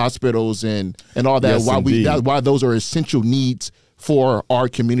the hospitals and all that? Why those are essential needs for our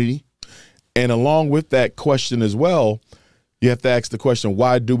community? And along with that question as well, you have to ask the question,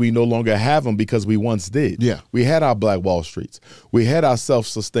 why do we no longer have them? Because we once did. Yeah. We had our Black Wall Streets. We had our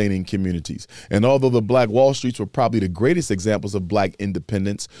self-sustaining communities. And although the Black Wall Streets were probably the greatest examples of black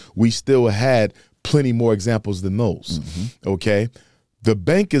independence, we still had plenty more examples than those. Okay? The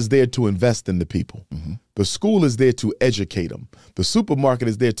bank is there to invest in the people. The school is there to educate them. The supermarket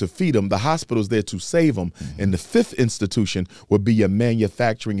is there to feed them. The hospital is there to save them. And the fifth institution would be your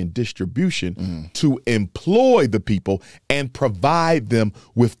manufacturing and distribution to employ the people and provide them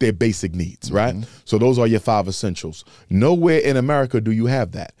with their basic needs, right? So those are your 5 essentials. Nowhere in America do you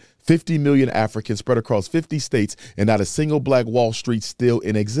have that. 50 million Africans spread across 50 states and not a single Black Wall Street still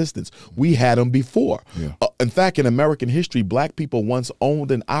in existence. We had them before. In fact, in American history, black people once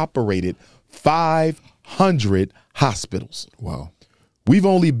owned and operated 500 hospitals. Wow. We've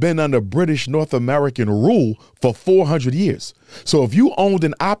only been under British North American rule for 400 years. So if you owned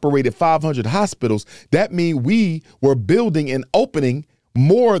and operated 500 hospitals, that means we were building and opening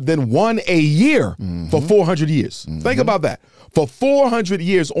more than one a year for 400 years. Think about that. For 400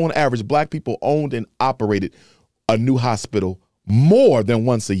 years, on average, black people owned and operated a new hospital more than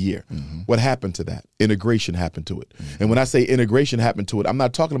once a year. What happened to that? Integration happened to it. And when I say integration happened to it, I'm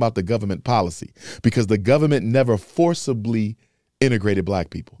not talking about the government policy, because the government never forcibly integrated black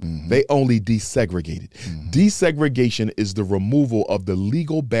people. They only desegregated. Desegregation is the removal of the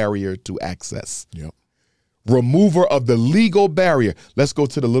legal barrier to access. Remover of the legal barrier. Let's go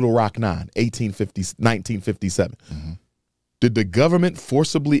to the Little Rock Nine, 1957. Did the government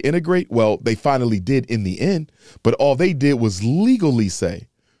forcibly integrate? Well, they finally did in the end, but all they did was legally say,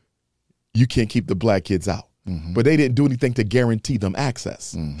 you can't keep the black kids out. But they didn't do anything to guarantee them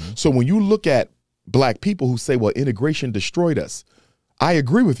access. So when you look at black people who say, well, integration destroyed us, I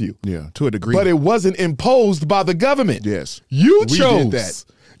agree with you. Yeah, to a degree. But it wasn't imposed by the government. Yes. You chose. We did that.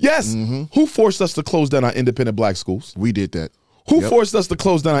 Yes. Who forced us to close down our independent black schools? We did that. Who forced us to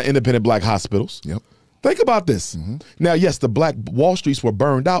close down our independent black hospitals? Think about this. Now, yes, the Black Wall Streets were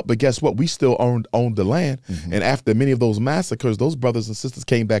burned out, but guess what? We still owned the land. And after many of those massacres, those brothers and sisters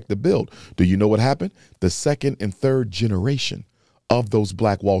came back to build. Do you know what happened? The second and third generation of those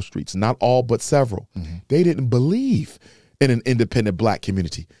Black Wall Streets, not all but several, they didn't believe in an independent black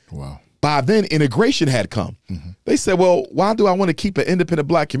community. Wow. By then, integration had come. They said, well, why do I want to keep an independent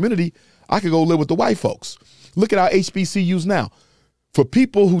black community? I could go live with the white folks. Look at our HBCUs now. For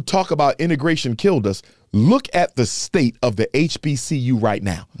people who talk about integration killed us, look at the state of the HBCU right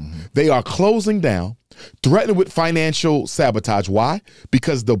now. They are closing down, threatened with financial sabotage. Why?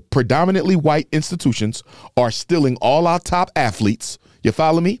 Because the predominantly white institutions are stealing all our top athletes. You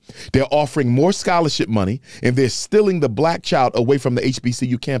follow me? They're offering more scholarship money, and they're stealing the black child away from the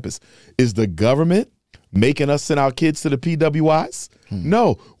HBCU campus. Is the government making us send our kids to the PWIs?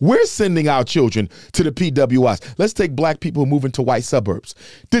 No, we're sending our children to the PWIs. Let's take black people who move into white suburbs.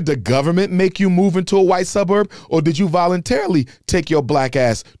 Did the government make you move into a white suburb, or did you voluntarily take your black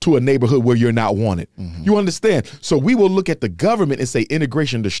ass to a neighborhood where you're not wanted? You understand? So we will look at the government and say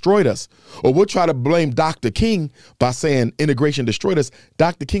integration destroyed us, or we'll try to blame Dr. King by saying integration destroyed us.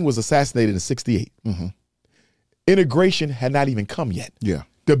 Dr. King was assassinated in '68. Integration had not even come yet. Yeah.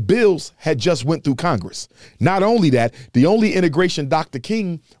 The bills had just went through Congress. Not only that, the only integration Dr.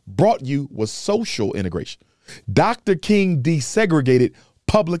 King brought you was social integration. Dr. King desegregated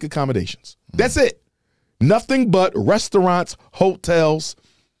public accommodations. That's it. Nothing but restaurants, hotels,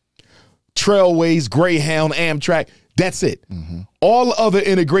 trailways, Greyhound, Amtrak. That's it. All other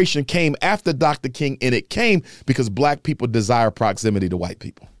integration came after Dr. King, and it came because black people desire proximity to white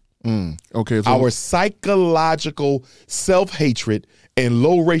people. Okay. So Our psychological self-hatred and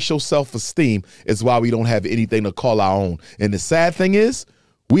low racial self-esteem is why we don't have anything to call our own. And the sad thing is,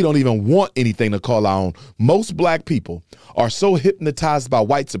 we don't even want anything to call our own. Most black people are so hypnotized by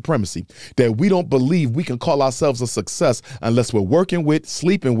white supremacy that we don't believe we can call ourselves a success unless we're working with,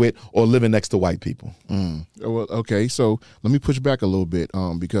 sleeping with, or living next to white people. Well, okay, so let me push back a little bit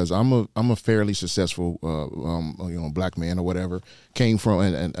because I'm a fairly successful black man or whatever. Came from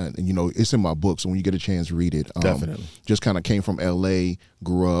and you know, it's in my book, so when you get a chance, read it. Definitely. Just kind of came from L.A.,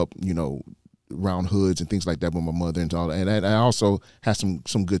 grew up, you know, around hoods and things like that with my mother and all that. And I also had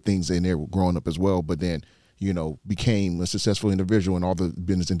some good things in there growing up as well, but then, you know, became a successful individual in all the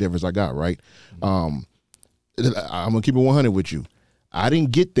business endeavors I got, right? I'm gonna keep it 100 with you. I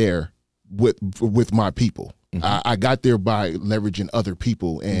didn't get there with my people. I got there by leveraging other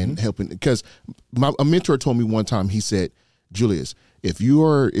people and helping, because a mentor told me one time, he said, Julius, if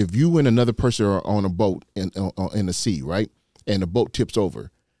you and another person are on a boat in the sea, right, and the boat tips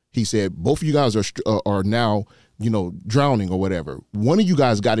over, he said, both of you guys are now, you know, drowning or whatever. One of you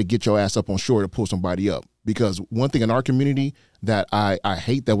guys got to get your ass up on shore to pull somebody up. Because one thing in our community that I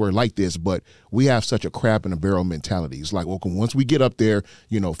hate that we're like this, but we have such a crab in a barrel mentality. It's like, well, once we get up there,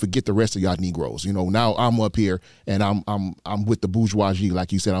 you know, forget the rest of y'all Negroes. You know, now I'm up here and I'm with the bourgeoisie,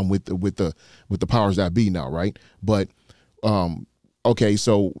 like you said, I'm with the powers that be now, right? But okay,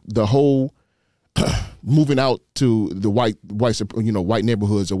 so the whole moving out to the white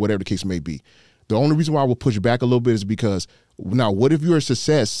neighborhoods or whatever the case may be. The only reason why I will push back a little bit is because now, what if you're a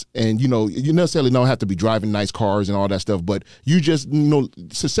success and, you know, you necessarily don't have to be driving nice cars and all that stuff, but you just, you know,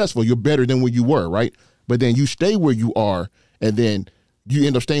 successful, you're better than where you were, right? But then you stay where you are and then you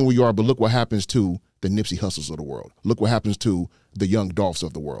end up staying where you are, but look what happens to the Nipsey Hussles of the world. Look what happens to the Young Dolphs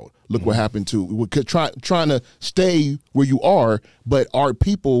of the world. Look what happened to trying to stay where you are, but our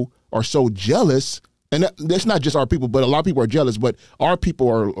people are so jealous, and that's not just our people, but a lot of people are jealous, but our people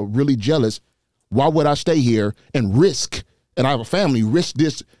are really jealous. Why would I stay here and risk, and I have a family, risk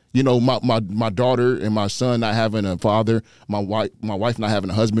this, you know, my daughter and my son not having a father, my wife not having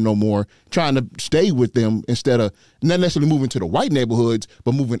a husband no more, trying to stay with them instead of not necessarily moving to the white neighborhoods,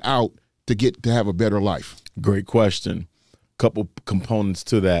 but moving out to have a better life? Great question. Couple components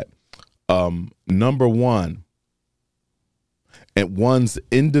to that. Number one, and one's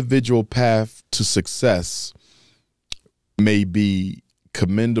individual path to success may be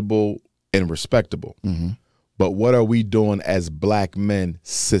commendable and respectable. But what are we doing as black men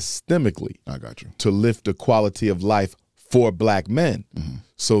systemically? I got you. To lift the quality of life for black men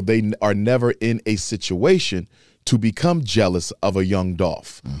so they are never in a situation to become jealous of a Young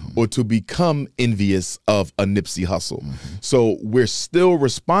Dolph or to become envious of a Nipsey Hussle. So we're still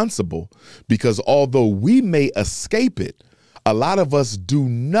responsible, because although we may escape it, a lot of us do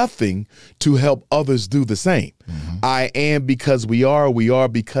nothing to help others do the same. I am because we are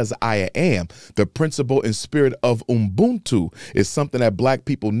because I am. The principle and spirit of Ubuntu is something that black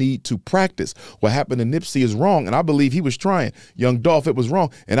people need to practice. What happened to Nipsey is wrong, and I believe he was trying. Young Dolph, it was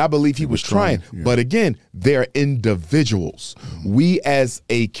wrong, and I believe he was trying. Yeah. But again, they're individuals. We as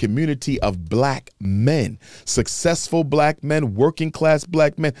a community of black men, successful black men, working class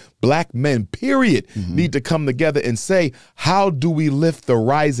black men, period, need to come together and say, how do we lift the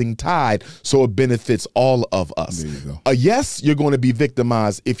rising tide so it benefits all of us? go. Yes, you're going to be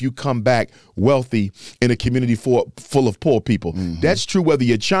victimized if you come back wealthy in a community full of poor people. That's true whether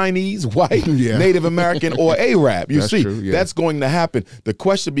you're Chinese, white, Native American, or Arab. You see, that's going to happen. The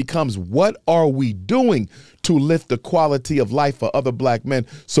question becomes, what are we doing to lift the quality of life for other black men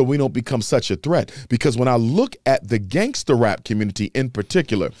so we don't become such a threat? Because when I look at the gangster rap community in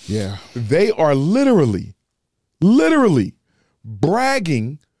particular, they are literally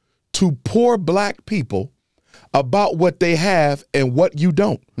bragging to poor black people about what they have and what you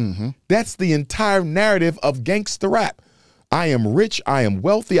don't. That's the entire narrative of gangster rap. I am rich, I am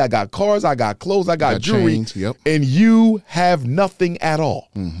wealthy, I got cars, I got clothes, I got jewelry, chains, and you have nothing at all.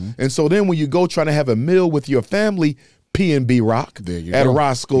 And so then when you go trying to have a meal with your family, P&B Rock at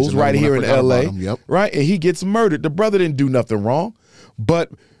Roscoe's right here in LA, right? And he gets murdered. The brother didn't do nothing wrong. But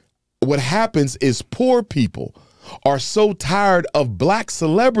what happens is poor people are so tired of black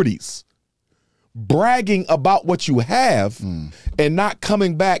celebrities bragging about what you have and not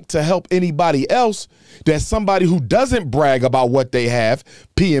coming back to help anybody else, that somebody who doesn't brag about what they have,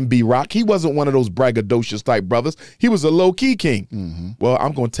 P&B Rock, he wasn't one of those braggadocious type brothers. He was a low-key king. Well,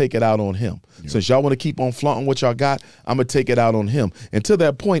 I'm going to take it out on him. Since y'all want to keep on flaunting what y'all got, I'm going to take it out on him. And to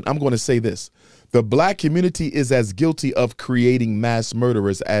that point, I'm going to say this. The black community is as guilty of creating mass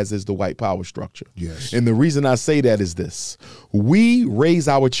murderers as is the white power structure. And the reason I say that is this. We raise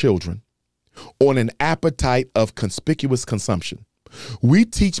our children on an appetite of conspicuous consumption. We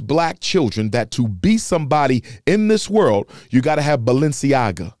teach black children that to be somebody in this world, you got to have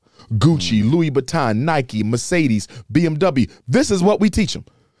Balenciaga, Gucci, Louis Vuitton, Nike, Mercedes, BMW. This is what we teach them.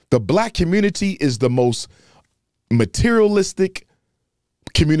 The black community is the most materialistic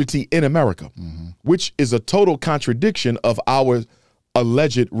community in America, which is a total contradiction of our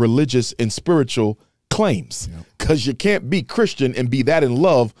alleged religious and spiritual claims. Because you can't be Christian and be that in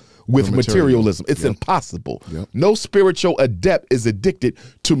love with materialism. It's impossible. No spiritual adept is addicted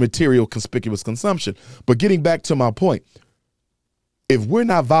to material conspicuous consumption. But getting back to my point, if we're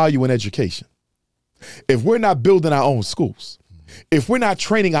not valuing education, if we're not building our own schools, if we're not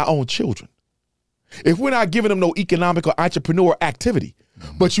training our own children, if we're not giving them no economic or entrepreneur activity,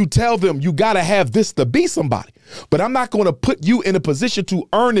 but you tell them you got to have this to be somebody, but I'm not going to put you in a position to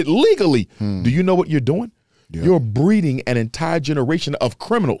earn it legally. Do you know what you're doing? You're breeding an entire generation of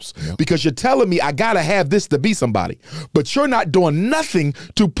criminals because you're telling me I got to have this to be somebody, but you're not doing nothing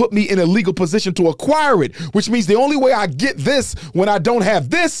to put me in a legal position to acquire it, which means the only way I get this when I don't have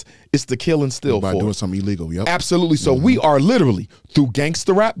this is to kill and steal by doing something illegal. Absolutely. So we are literally through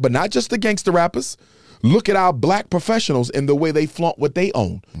gangster rap, but not just the gangster rappers. Look at our black professionals and the way they flaunt what they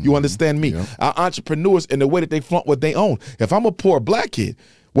own. You understand me? Our entrepreneurs and the way that they flaunt what they own. If I'm a poor black kid,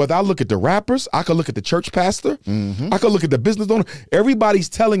 whether I look at the rappers, I could look at the church pastor, I could look at the business owner. Everybody's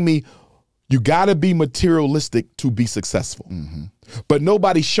telling me you got to be materialistic to be successful. But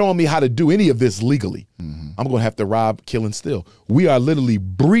nobody's showing me how to do any of this legally. I'm going to have to rob, kill, and steal. We are literally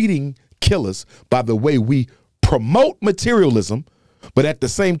breeding killers by the way we promote materialism, but at the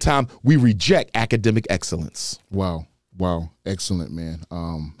same time, we reject academic excellence. Wow. Excellent, man.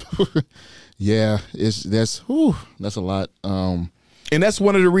 That's a lot. And that's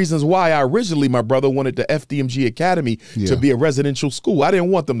one of the reasons why I originally, my brother, wanted the FDMG Academy to be a residential school. I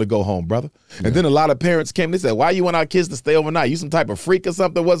didn't want them to go home, brother. And then a lot of parents came, they said, why you want our kids to stay overnight? You some type of freak or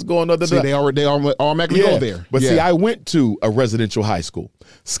something? What's going on? See, they automatically go there. But see, I went to a residential high school,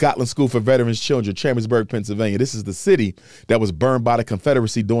 Scotland School for Veterans Children, Chambersburg, Pennsylvania. This is the city that was burned by the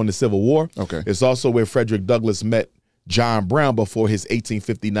Confederacy during the Civil War. It's also where Frederick Douglass met John Brown before his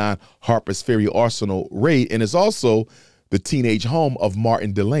 1859 Harper's Ferry Arsenal raid. And it's also the teenage home of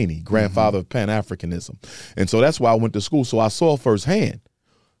Martin Delany, grandfather of Pan Africanism. And so that's why I went to school. So I saw firsthand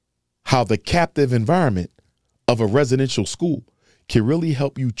how the captive environment of a residential school can really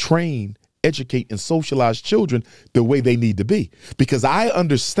help you train, educate, and socialize children the way they need to be. Because I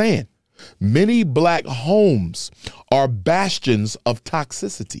understand many black homes are bastions of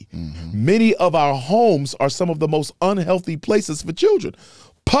toxicity. Many of our homes are some of the most unhealthy places for children.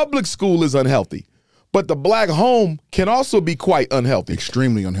 Public school is unhealthy. But the black home can also be quite unhealthy.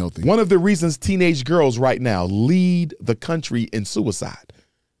 Extremely unhealthy. One of the reasons teenage girls right now lead the country in suicide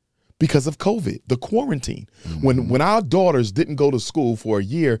because of COVID, the quarantine. When our daughters didn't go to school for a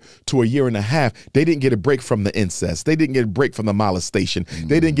year to a year and a half, they didn't get a break from the incest. They didn't get a break from the molestation.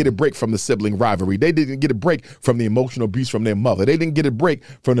 They didn't get a break from the sibling rivalry. They didn't get a break from the emotional abuse from their mother. They didn't get a break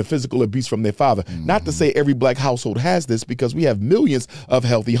from the physical abuse from their father. Not to say every black household has this, because we have millions of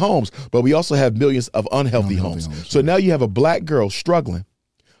healthy homes, but we also have millions of unhealthy homes. So now you have a black girl struggling.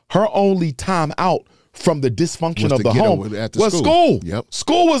 Her only time out from the dysfunction of the home was school.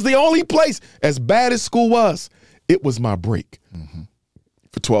 School was the only place. As bad as school was, It was my break.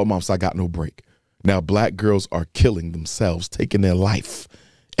 For 12 months, I got no break. Now, black girls are killing themselves, taking their life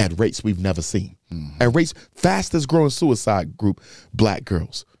at rates we've never seen. At rates, fastest growing suicide group, black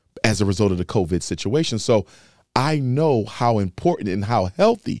girls, as a result of the COVID situation. So I know how important and how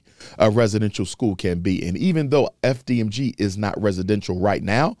healthy a residential school can be. And even though FDMG is not residential right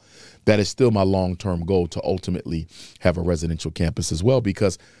now, that is still my long-term goal, to ultimately have a residential campus as well,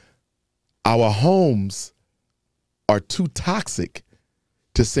 because our homes are too toxic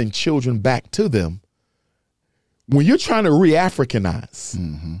to send children back to them. When you're trying to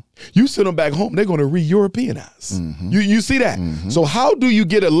re-Africanize, you send them back home, they're going to re-Europeanize. You see that? So how do you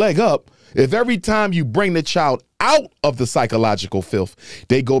get a leg up if every time you bring the child out of the psychological filth,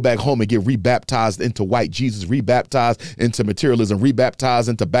 they go back home and get rebaptized into white Jesus, rebaptized into materialism, rebaptized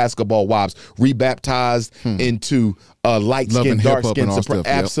into basketball wives, rebaptized into light skin, dark skin.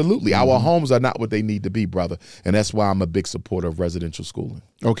 Absolutely. Our homes are not what they need to be, brother. And that's why I'm a big supporter of residential schooling.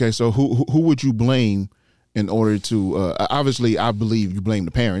 Okay, so who would you blame in order to, obviously, I believe you blame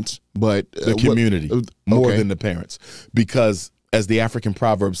the parents, but the community more than the parents, because as the African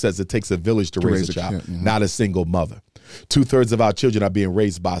proverb says, it takes a village to raise a child, not a single mother. 2/3 of our children are being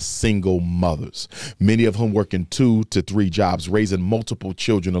raised by single mothers, many of whom working 2 to 3 jobs, raising multiple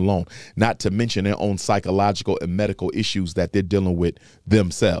children alone, not to mention their own psychological and medical issues that they're dealing with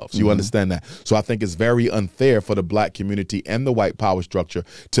themselves. You understand that? So I think it's very unfair for the black community and the white power structure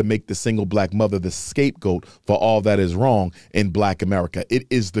to make the single black mother the scapegoat for all that is wrong in black America. It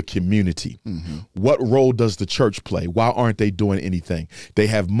is the community. What role does the church play? Why aren't they doing anything? They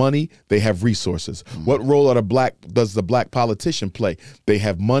have money, they have resources. What role does the black politician play? They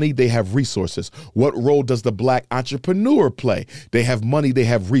have money, they have resources. What role does the black entrepreneur play? They have money, they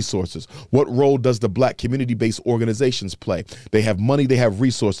have resources. What role does the black community-based organizations play? They have money, they have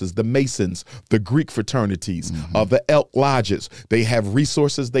resources. The Masons, the Greek fraternities, the Elk Lodges, they have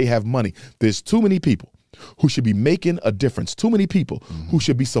resources, they have money. There's too many people who should be making a difference. Too many people who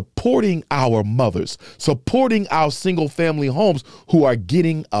should be supporting our mothers, supporting our single family homes, who are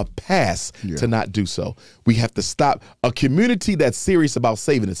getting a pass to not do so. We have to stop. A community that's serious about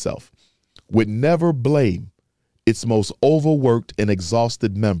saving itself would never blame its most overworked and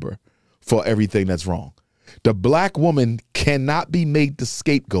exhausted member for everything that's wrong. The black woman cannot be made the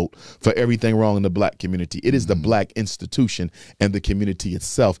scapegoat for everything wrong in the black community. It is the black institution and the community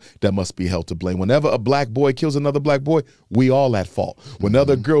itself that must be held to blame. Whenever a black boy kills another black boy, we all at fault. When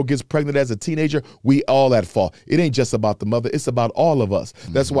another girl gets pregnant as a teenager, we all at fault. It ain't just about the mother, it's about all of us.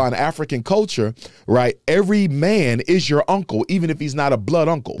 That's why in African culture, right, every man is your uncle, even if he's not a blood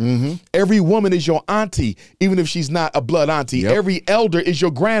uncle. Every woman is your auntie, even if she's not a blood auntie. Every elder is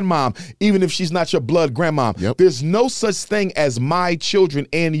your grandmom, even if she's not your blood grandmom. There's no such thing as my children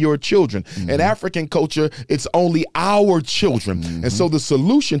and your children. In African culture, it's only our children. And so the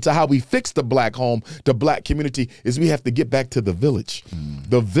solution to how we fix the black home, the black community, is we have to get back to the village.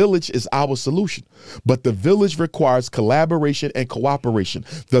 The village is our solution. But the village requires collaboration and cooperation.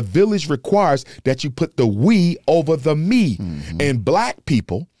 The village requires that you put the we over the me. And black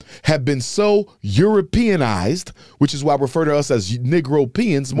people have been so Europeanized, which is why I refer to us as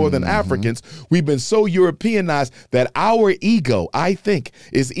Negropeans more than Africans. We've been so Europeanized that our ego, I think,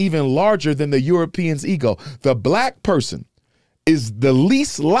 is even larger than the European's ego. The black person is the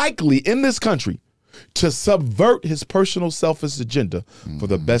least likely in this country to subvert his personal selfish agenda for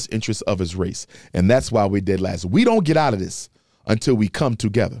the best interest of his race. And that's why we're dead last. We don't get out of this until we come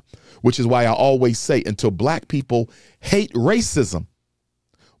together, which is why I always say, until black people hate racism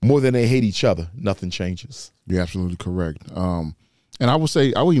more than they hate each other, nothing changes. You're absolutely correct. And I would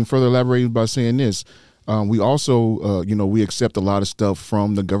say, I would even further elaborate by saying this. We also, we accept a lot of stuff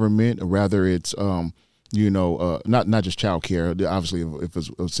from the government, rather it's, not just child care. Obviously, if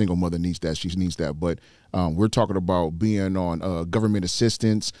a single mother needs that, she needs that. But we're talking about being on government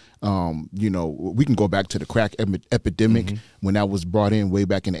assistance. We can go back to the crack epidemic when that was brought in way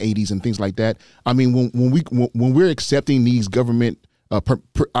back in the 80s and things like that. I mean, when we're accepting these government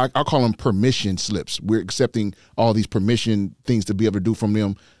I'll call them permission slips. We're accepting all these permission things to be able to do from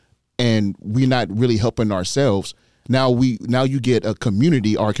them, and we're not really helping ourselves. Now you get our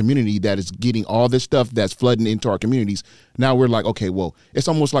community that is getting all this stuff that's flooding into our communities. Now we're like, okay, well, it's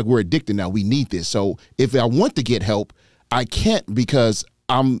almost like we're addicted now. We need this. So if I want to get help, I can't, because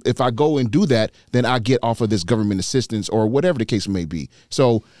if I go and do that, then I get off of this government assistance or whatever the case may be.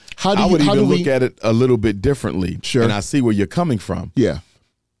 So I would even look at it a little bit differently. Sure. And I see where you're coming from. Yeah.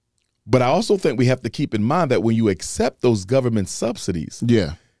 But I also think we have to keep in mind that when you accept those government subsidies,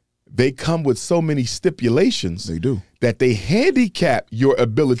 they come with so many stipulations. They do. That they handicap your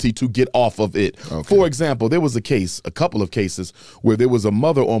ability to get off of it. Okay. For example, there was a couple of cases where there was a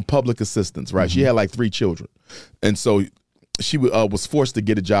mother on public assistance, right? She had like 3 children. And so she was forced to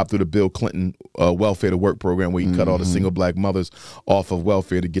get a job through the Bill Clinton welfare to work program, where you cut all the single black mothers off of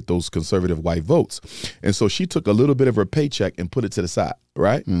welfare to get those conservative white votes. And so she took a little bit of her paycheck and put it to the side,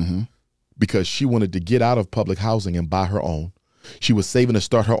 right? Because she wanted to get out of public housing and buy her own. She was saving to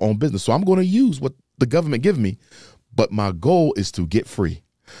start her own business. So I'm going to use what the government give me, but my goal is to get free.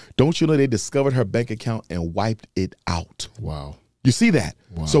 Don't you know they discovered her bank account and wiped it out? Wow. You see that?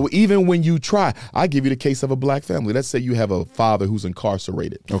 Wow. So even when you try, I give you the case of a black family. Let's say you have a father who's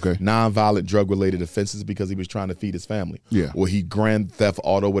incarcerated. Okay. Nonviolent drug-related offenses because he was trying to feed his family. Yeah. Or he grand theft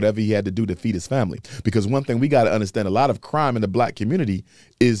auto, whatever he had to do to feed his family. Because one thing we got to understand, a lot of crime in the black community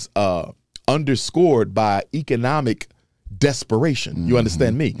is underscored by economic desperation. You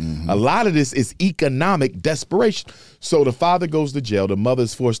understand me? A lot of this is economic desperation. So the father goes to jail. The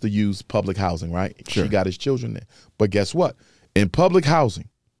mother's forced to use public housing, right? Sure. She got his children there. But guess what? In public housing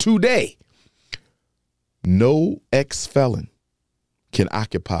today, no ex-felon can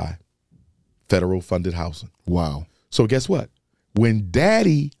occupy federal funded housing. Wow. So guess what? When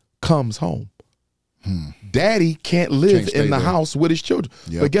daddy comes home, daddy can't live in the house with his children.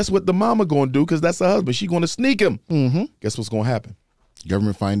 Yep. But guess what the mama going to do? Because that's her husband. She going to sneak him. Guess what's going to happen?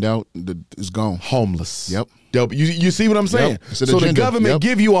 Government find out, it's gone. Homeless. Yep. You see what I'm saying? Yep. So the government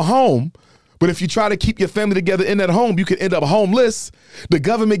give you a home, but if you try to keep your family together in that home, you could end up homeless. The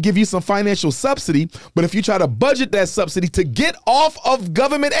government give you some financial subsidy, but if you try to budget that subsidy to get off of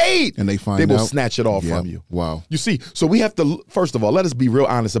government aid, and they will snatch it all from you. Wow. You see, so we have to, first of all, let us be real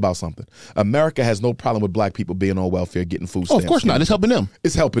honest about something. America has no problem with black people being on welfare, getting food stamps. Oh, of course not. It's helping them.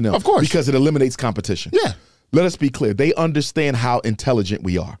 It's helping them. Of course. Because it eliminates competition. Yeah. Let us be clear. They understand how intelligent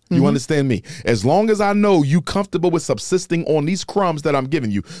we are. You understand me? As long as I know you comfortable with subsisting on these crumbs that I'm giving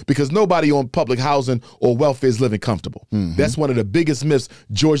you, because nobody on public housing or welfare is living comfortable. That's one of the biggest myths.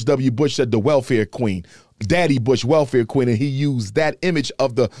 George W. Bush said the welfare queen. Daddy Bush, welfare queen, and he used that image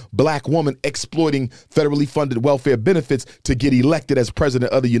of the black woman exploiting federally funded welfare benefits to get elected as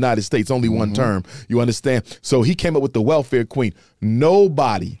president of the United States. Only one term. You understand? So he came up with the welfare queen.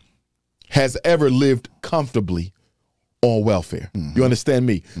 Nobody has ever lived comfortably on welfare. You understand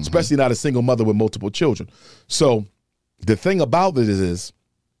me? Especially not a single mother with multiple children. So the thing about it is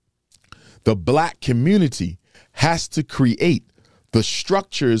the black community has to create the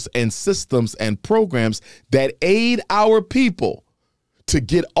structures and systems and programs that aid our people to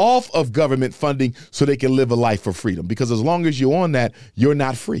get off of government funding so they can live a life of freedom. Because as long as you're on that, you're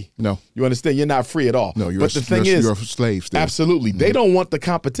not free. No. You understand? You're not free at all. No, you're a slave still. Absolutely. They don't want the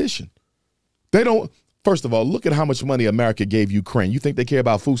competition. They don't. First of all, look at how much money America gave Ukraine. You think they care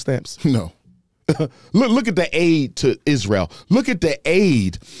about food stamps? No. Look at the aid to Israel. Look at the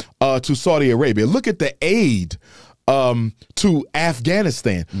aid to Saudi Arabia. Look at the aid to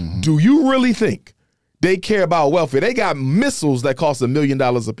Afghanistan. Do you really think they care about welfare? They got missiles that cost $1 million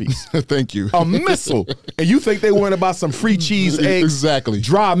a piece. Thank you. A missile. And you think they worrying about some free cheese, eggs, exactly,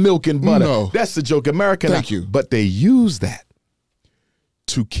 dry milk and butter? No. That's the joke. America. Thank you. But they use that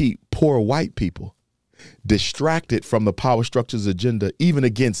to keep poor white people distracted from the power structures agenda, even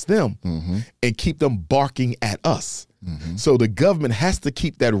against them, and keep them barking at us. So the government has to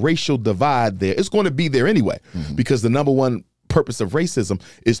keep that racial divide there. It's going to be there anyway, because the number one purpose of racism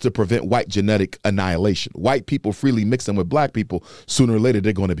is to prevent white genetic annihilation. White people freely mixing with black people, sooner or later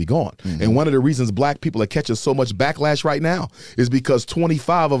they're going to be gone. And one of the reasons black people are catching so much backlash right now is because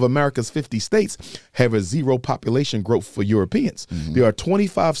 25 of America's 50 states have a zero population growth for Europeans. There are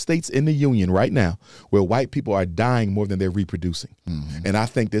 25 states in the union right now where white people are dying more than they're reproducing. And I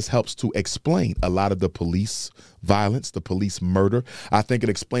think this helps to explain a lot of the police violence, the police murder. I think it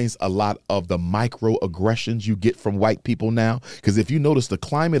explains a lot of the microaggressions you get from white people now. Because if you notice, the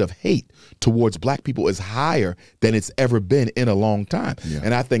climate of hate towards black people is higher than it's ever been in a long time.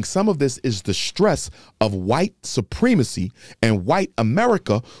 And I think some of this is the stress of white supremacy and white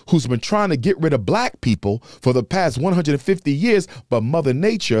America, who's been trying to get rid of black people for the past 150 years, but Mother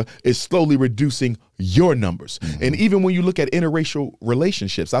Nature is slowly reducing your numbers. And even when you look at interracial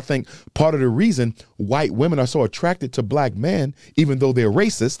relationships, I think part of the reason white women are so attracted to black men, even though they're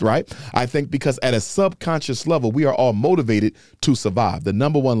racist, right? I think because at a subconscious level, we are all motivated to survive. The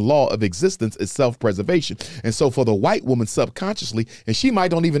number one law of existence is self-preservation. And so for the white woman subconsciously, and she might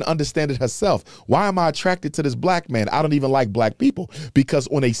don't even understand it herself, why am I attracted to this black man? I don't even like black people. Because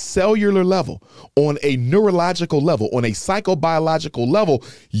on a cellular level, on a neurological level, on a psychobiological level,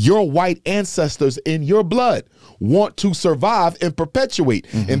 your white ancestors in your blood want to survive and perpetuate.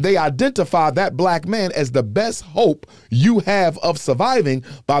 And they identify that black man as the best hope you have of surviving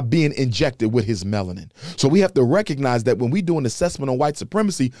by being injected with his melanin. So we have to recognize that when we do an assessment on white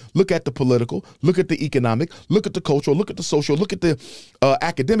supremacy, look at the political, look at the economic, look at the cultural, look at the social, look at the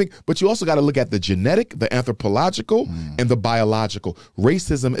academic, but you also got to look at the genetic, the anthropological, and the biological.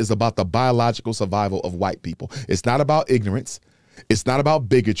 Racism is about the biological survival of white people. It's not about ignorance. It's not about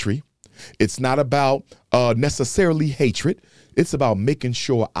bigotry. It's not about necessarily hatred. It's about making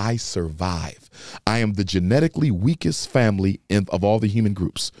sure I survive. I am the genetically weakest family of all the human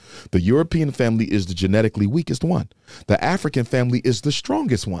groups. The European family is the genetically weakest one. The African family is the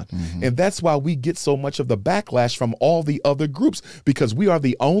strongest one. And that's why we get so much of the backlash from all the other groups, because we are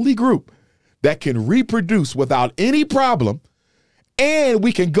the only group that can reproduce without any problem, and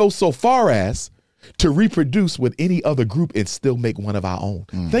we can go so far as to reproduce with any other group and still make one of our own.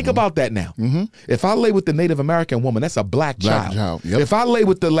 Think about that now. If I lay with the Native American woman, that's a black child. If I lay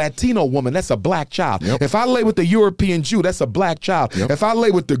with the Latino woman, that's a black child. If I lay with the European Jew, that's a black child. If I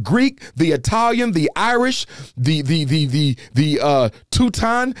lay with the Greek, the Italian, the Irish, the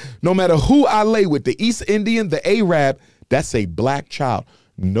Teuton, no matter who I lay with, the East Indian, the Arab, that's a black child.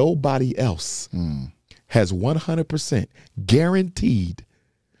 Nobody else has 100% guaranteed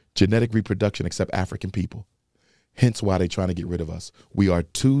genetic reproduction except African people. Hence why they're trying to get rid of us. We are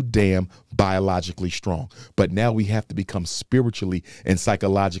too damn biologically strong. But now we have to become spiritually and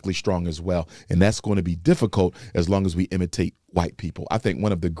psychologically strong as well. And that's going to be difficult as long as we imitate white people. I think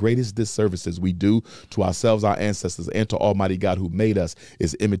one of the greatest disservices we do to ourselves, our ancestors, and to Almighty God who made us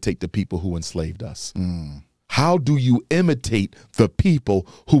is imitate the people who enslaved us. How do you imitate the people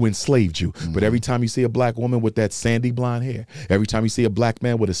who enslaved you? But every time you see a black woman with that sandy blonde hair, every time you see a black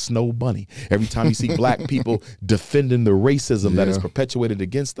man with a snow bunny, every time you see black people defending the racism that is perpetuated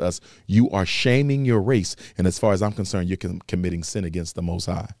against us, you are shaming your race. And as far as I'm concerned, you're committing sin against the Most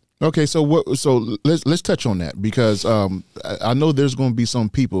High. Okay, so let's touch on that, because I know there's going to be some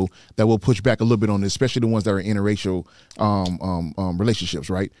people that will push back a little bit on this, especially the ones that are in interracial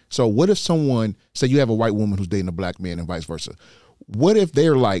relationships, right? So what if someone, say you have a white woman who's dating a black man and vice versa, what if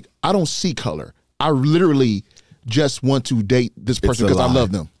they're like, I don't see color, I literally just want to date this person because I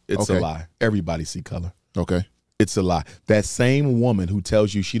love them? It's a lie. Everybody see color. Okay. It's a lie. That same woman who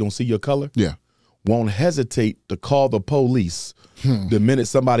tells you she don't see your color, won't hesitate to call the police the minute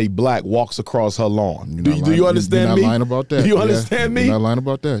somebody black walks across her lawn. Do you understand me? You're not lying about that. Do you understand me? You're not lying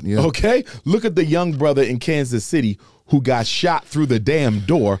about that. Yeah. Okay. Look at the young brother in Kansas City who got shot through the damn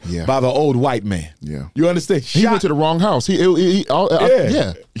door by the old white man. Yeah. You understand? He went to the wrong house. He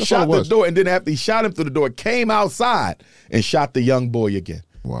shot the door, and then after he shot him through the door, came outside and shot the young boy again.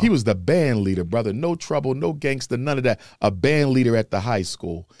 Wow. He was the band leader, brother. No trouble, no gangster, none of that. A band leader at the high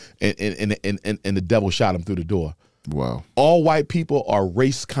school, and the devil shot him through the door. Wow. All white people are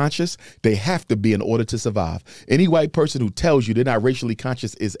race conscious. They have to be in order to survive. Any white person who tells you they're not racially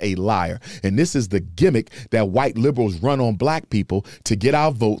conscious is a liar. And this is the gimmick that white liberals run on black people to get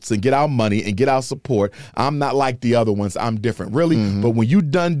our votes and get our money and get our support. I'm not like the other ones. I'm different. Really? But when you're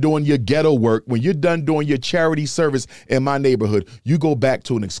done doing your ghetto work, when you're done doing your charity service in my neighborhood, you go back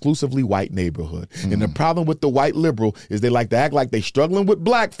to an exclusively white neighborhood. And the problem with the white liberal is they like to act like they're struggling with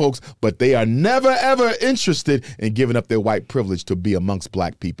black folks, but they are never, ever interested in giving up their white privilege to be amongst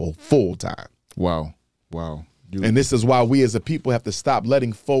black people full time. Wow. Wow. And this is why we as a people have to stop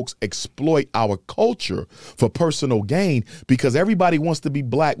letting folks exploit our culture for personal gain, because everybody wants to be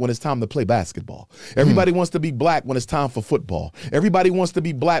black when it's time to play basketball. Everybody wants to be black when it's time for football. Everybody wants to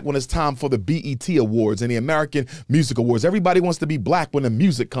be black when it's time for the BET Awards and the American Music Awards. Everybody wants to be black when the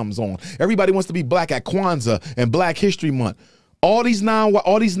music comes on. Everybody wants to be black at Kwanzaa and Black History Month. All these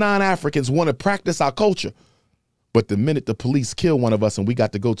non-Africans want to practice our culture. But the minute the police kill one of us and we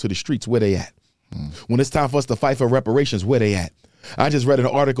got to go to the streets, where they at? When it's time for us to fight for reparations, where they at? I just read an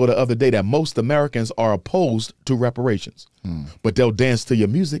article the other day that most Americans are opposed to reparations. But they'll dance to your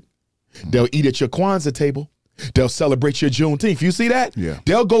music. They'll eat at your Kwanzaa table. They'll celebrate your Juneteenth. You see that? Yeah.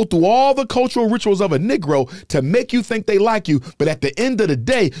 They'll go through all the cultural rituals of a Negro to make you think they like you. But at the end of the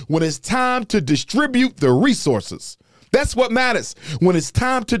day, when it's time to distribute the resources, that's what matters. When it's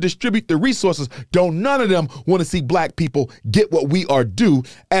time to distribute the resources, don't none of them want to see black people get what we are due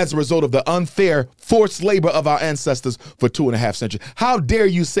as a result of the unfair forced labor of our ancestors for 2.5 centuries. How dare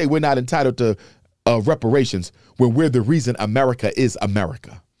you say we're not entitled to reparations when we're the reason America is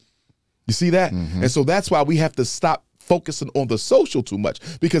America? You see that? And so that's why we have to stop focusing on the social too much,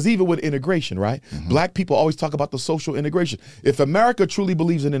 because even with integration, right? Black people always talk about the social integration. If America truly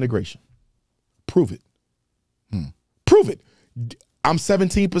believes in integration, prove it. Prove it. I'm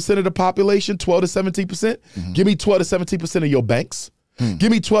 17% of the population, 12 to 17%. Give me 12 to 17% of your banks.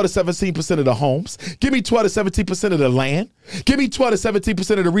 Give me 12 to 17% of the homes. Give me 12 to 17% of the land. Give me 12 to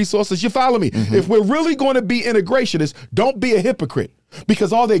 17% of the resources. You follow me? If we're really going to be integrationists, don't be a hypocrite.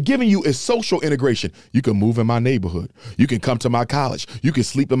 Because all they're giving you is social integration. You can move in my neighborhood. You can come to my college. You can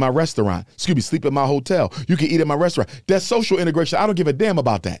sleep in my restaurant. Excuse me, sleep in my hotel. You can eat in my restaurant. That's social integration. I don't give a damn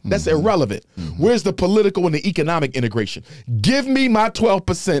about that. That's irrelevant. Where's the political and the economic integration? Give me my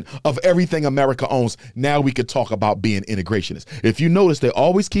 12% of everything America owns. Now we could talk about being integrationists. If you notice, they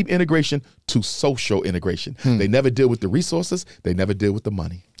always keep integration to social integration. They never deal with the resources. They never deal with the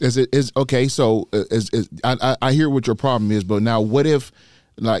money. Okay? So I hear what your problem is, but now what if,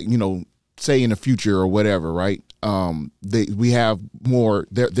 like, you know, say in the future or whatever, right? We have more.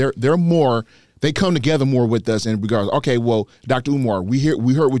 They're more. They come together more with us in regards. Okay, well, Dr. Umar, we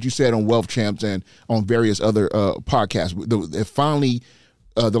heard what you said on Wealth Champs and on various other podcasts.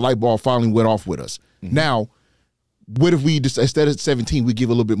 The light bulb finally went off with us. Now, what if we just, instead of 17, we give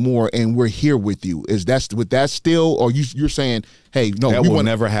a little bit more and we're here with you? Would that still, or you're saying, hey, no, that will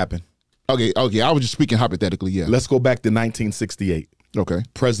never happen. Okay. I was just speaking hypothetically. Yeah. Let's go back to 1968. Okay.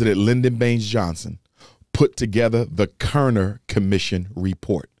 President Lyndon Baines Johnson put together the Kerner Commission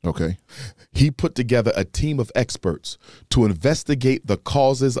report. Okay. He put together a team of experts to investigate the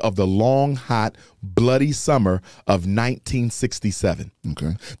causes of the long, hot, bloody summer of 1967. Okay.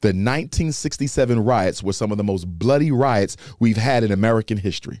 The 1967 riots were some of the most bloody riots we've had in American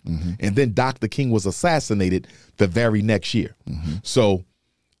history. And then Dr. King was assassinated the very next year. So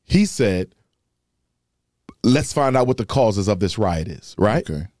he said, let's find out what the causes of this riot is, right?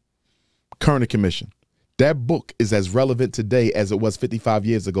 Okay. Kerner Commission. That book is as relevant today as it was 55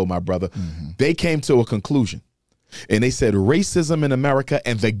 years ago, my brother. They came to a conclusion, and they said racism in America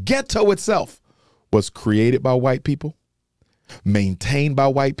and the ghetto itself was created by white people, maintained by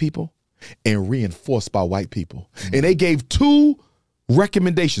white people, and reinforced by white people. And they gave two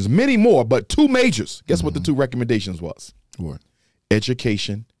recommendations, many more, but two majors. Guess what the two recommendations was? What?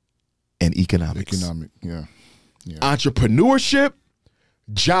 Education and economics. Yeah. Entrepreneurship,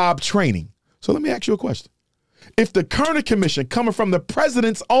 job training. So let me ask you a question. If the Kerner Commission, coming from the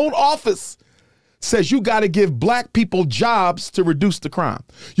president's own office, says you got to give black people jobs to reduce the crime,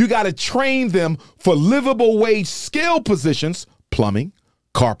 you got to train them for livable wage skill positions, plumbing,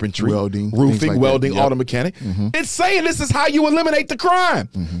 carpentry, welding, roofing, like welding, yep. auto mechanic. It's saying this is how you eliminate the crime.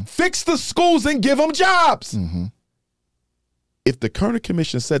 Fix the schools and give them jobs. If the Kerner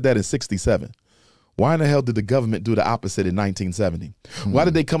Commission said that in 67, why in the hell did the government do the opposite in 1970? Why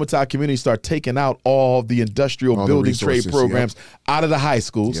did they come into our community and start taking out all the industrial building trade programs out of the high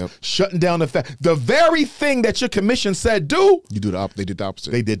schools, shutting down the very thing that your commission said do? They did the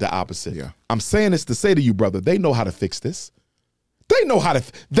opposite. They did the opposite. Yeah. I'm saying this to say to you, brother, they know how to fix this. They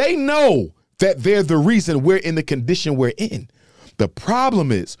know that they're the reason we're in the condition we're in. The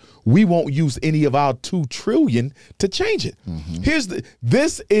problem is we won't use any of our $2 trillion to change it.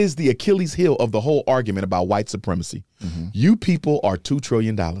 This is the Achilles heel of the whole argument about white supremacy. You people are $2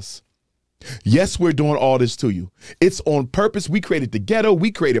 trillion. Yes, we're doing all this to you. It's on purpose. We created the ghetto.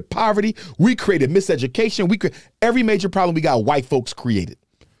 We created poverty. We created miseducation. Every major problem we got, white folks created.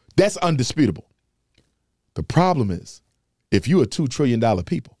 That's undisputable. The problem is, if you're a $2 trillion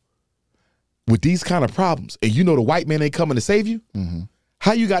people, with these kind of problems, and you know the white man ain't coming to save you,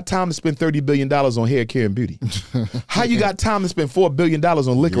 how you got time to spend $30 billion on hair care and beauty? How you got time to spend $4 billion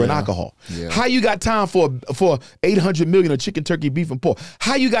on liquor and alcohol? How you got time for $800 million on chicken, turkey, beef, and pork?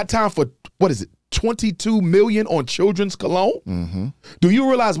 How you got time for, $22 million on children's cologne? Do you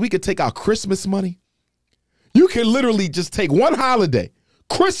realize we could take our Christmas money? You can literally just take one holiday,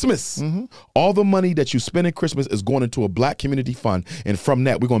 Christmas. All the money that you spend in Christmas is going into a black community fund. And from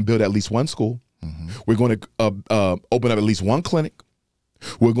that, we're going to build at least one school. We're going to open up at least one clinic.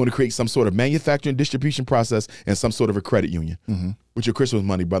 We're going to create some sort of manufacturing distribution process and some sort of a credit union with your Christmas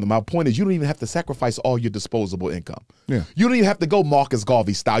money, brother. My point is you don't even have to sacrifice all your disposable income. You don't even have to go Marcus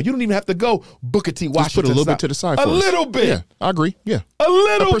Garvey style. You don't even have to go Booker T. Washington Just put a little bit to the side for us. A little bit. Yeah, I agree. Yeah. A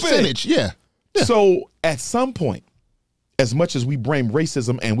little percentage. bit. Yeah. So at some point, as much as we blame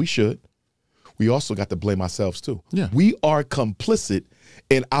racism, and we should, we also got to blame ourselves too. We are complicit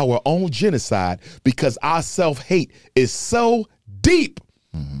in our own genocide because our self-hate is so deep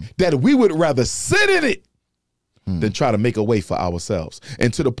that we would rather sit in it than try to make a way for ourselves.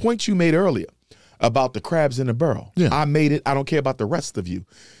 And to the point you made earlier about the crabs in the barrel, I made it. I don't care about the rest of you.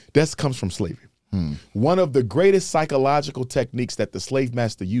 That comes from slavery. One of the greatest psychological techniques that the slave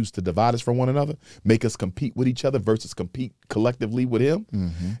master used to divide us from one another, make us compete with each other versus compete collectively with him,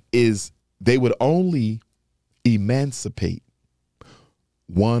 is they would only emancipate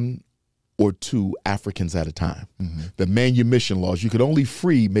one or two Africans at a time. The manumission laws, you could only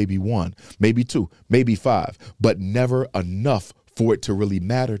free maybe one, maybe two, maybe five, but never enough for it to really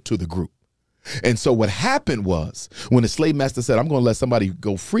matter to the group. And so what happened was when the slave master said, I'm going to let somebody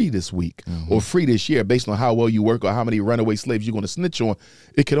go free this week or free this year based on how well you work or how many runaway slaves you're going to snitch on,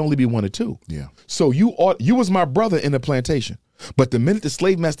 it could only be one or two. Yeah. So you was my brother in the plantation. But the minute the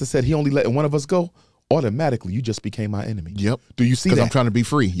slave master said he only letting one of us go, automatically you just became my enemy. Yep. Do you see that? Because I'm trying to be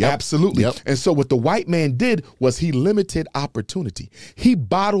free. Yep. Absolutely. Yep. And so what the white man did was he limited opportunity. He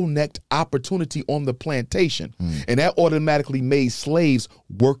bottlenecked opportunity on the plantation. And that automatically made slaves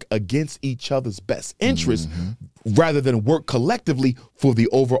work against each other's best interest rather than work collectively for the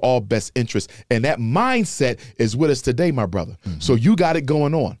overall best interest. And that mindset is with us today, my brother. So you got it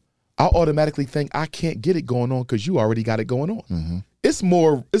going on. I automatically think I can't get it going on because you already got it going on. It's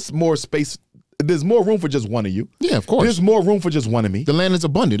more space. There's more room for just one of you. Yeah, of course. There's more room for just one of me. The land is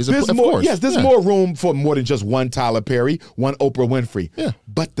abundant. There's more, yes, there's more room for more than just one Tyler Perry, one Oprah Winfrey. Yeah.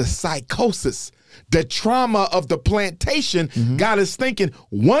 But the psychosis, the trauma of the plantation got us thinking,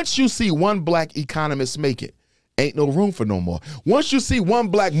 once you see one black economist make it, ain't no room for no more. Once you see one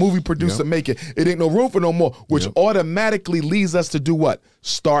black movie producer make it, it ain't no room for no more, which automatically leads us to do what?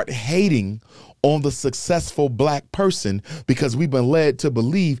 Start hating on the successful black person because we've been led to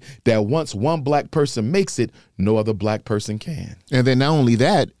believe that once one black person makes it, no other black person can. And then not only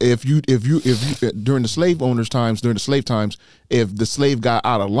that, if you during the slave owners' times, during the slave times, if the slave got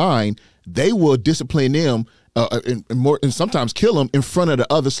out of line, they will discipline them and sometimes kill them in front of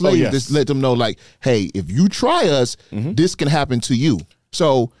the other slaves. Just let them know, like, hey, if you try us, this can happen to you.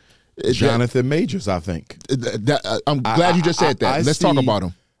 So Jonathan Majors, I think. I'm glad you just said that. Let's talk about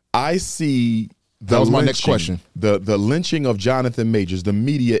him. I see that was my next question. The lynching of Jonathan Majors, the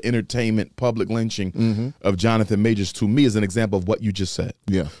media, entertainment, public lynching of Jonathan Majors, to me is an example of what you just said.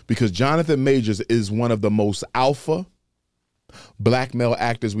 Yeah. Because Jonathan Majors is one of the most alpha black male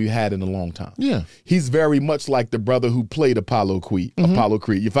actors we've had in a long time. Yeah. He's very much like the brother who played Apollo Creed.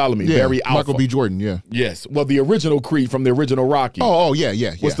 You follow me? Yeah. Very alpha. Michael B. Jordan, yeah. Yes. Well, the original Creed from the original Rocky. Oh,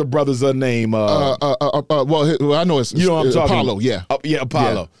 yeah. What's the brother's name? Well, I know it's, you know what I'm talking Apollo, yeah.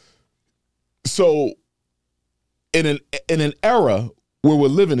 Apollo. Yeah. So in an era where we're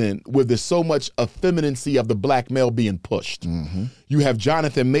living in, where there's so much effeminacy of the black male being pushed, you have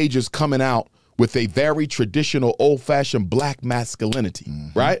Jonathan Majors coming out with a very traditional, old-fashioned black masculinity,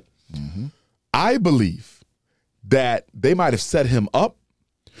 right? I believe that they might have set him up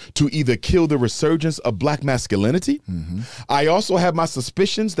to either kill the resurgence of black masculinity. I also have my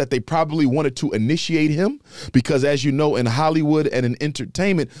suspicions that they probably wanted to initiate him because, as you know, in Hollywood and in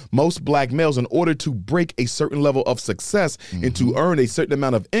entertainment, most black males, in order to break a certain level of success and to earn a certain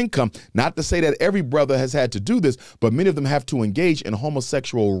amount of income, not to say that every brother has had to do this, but many of them have to engage in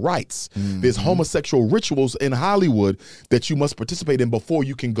homosexual rites. There's homosexual rituals in Hollywood that you must participate in before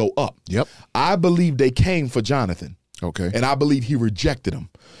you can go up. Yep. I believe they came for Jonathan. Okay. And I believe he rejected him.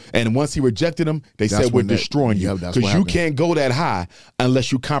 And once he rejected him, they said, we're destroying you. Because you can't go that high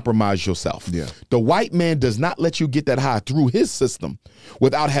unless you compromise yourself. Yeah. The white man does not let you get that high through his system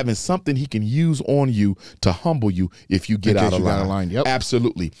without having something he can use on you to humble you if you get out of line. Yep.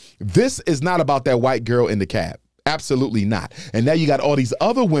 Absolutely. This is not about that white girl in the cab. Absolutely not. And now you got all these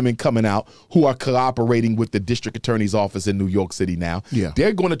other women coming out who are cooperating with the district attorney's office in New York City now. Yeah.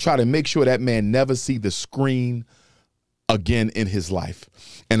 They're going to try to make sure that man never see the screen again in his life.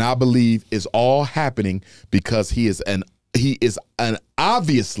 And I believe is all happening because he is an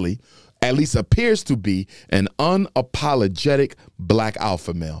obviously, at least appears to be, an unapologetic black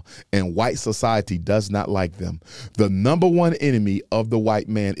alpha male. And white society does not like them. The number one enemy of the white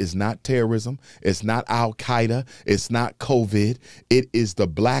man is not terrorism. It's not Al-Qaeda. It's not COVID. It is the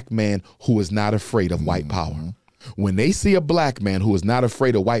black man who is not afraid of white power. When they see a black man who is not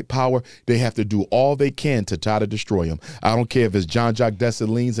afraid of white power, they have to do all they can to try to destroy him. I don't care if it's Jean-Jacques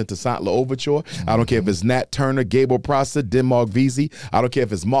Dessalines and Toussaint L'Ouverture. I don't care if it's Nat Turner, Gabriel Prosser, Denmark Vesey. I don't care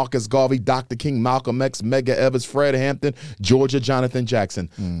if it's Marcus Garvey, Dr. King, Malcolm X, Medgar Evers, Fred Hampton, Georgia Jonathan Jackson.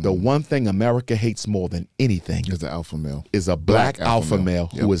 The one thing America hates more than anything is the alpha male. Is a black alpha male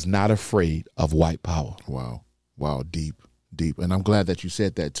who is not afraid of white power. Wow. Wow. Deep. And I'm glad that you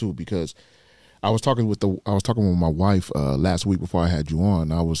said that too, because I was talking with my wife last week before I had you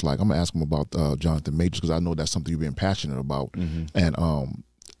on. I was like, I'm gonna ask him about Jonathan Majors because I know that's something you've been passionate about. And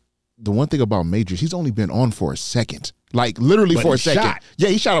the one thing about Majors, he's only been on for a second. Like literally But for a he second. shot. Yeah,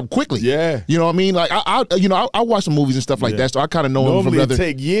 he shot him quickly. Yeah. You know what I mean? Like I watch some movies and stuff like that, so I kind of know him from Normally other. it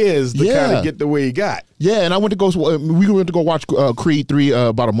take years to kind of get the way he got. Yeah, and we went to go watch Creed 3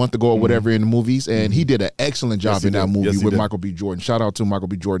 about a month ago or whatever in the movies, and he did an excellent job in that movie with Michael B. Jordan. Shout out to Michael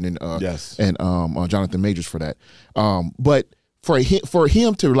B. Jordan and Jonathan Majors for that. But for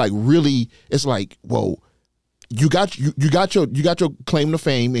him to like really, it's like, whoa. You got your claim to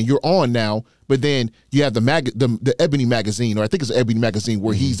fame and you're on now, but then you have the Ebony magazine, or I think it's Ebony magazine,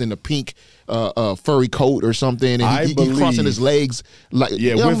 where he's in a pink furry coat or something, and he's crossing his legs like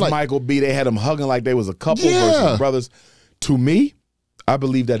with Michael B. They had him hugging like they was a couple versus brothers. To me, I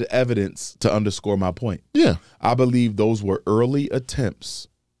believe that evidence to underscore my point. Yeah, I believe those were early attempts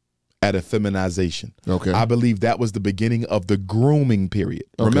at a feminization. Okay, I believe that was the beginning of the grooming period.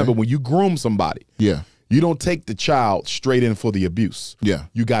 Okay. Remember, when you groom somebody, you don't take the child straight in for the abuse. Yeah.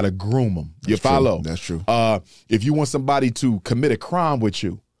 You got to groom them. You follow? That's true. If you want somebody to commit a crime with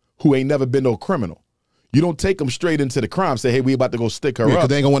you who ain't never been no criminal, you don't take them straight into the crime, say, hey, we about to go stick her up. Because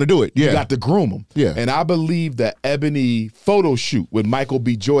they ain't going to want to do it. Yeah. You got to groom them. Yeah. And I believe that Ebony photo shoot with Michael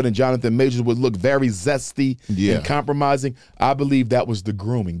B. Jordan and Jonathan Majors would look very zesty and compromising. I believe that was the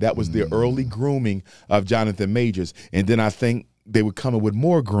grooming. That was the early grooming of Jonathan Majors. And then I think they were coming with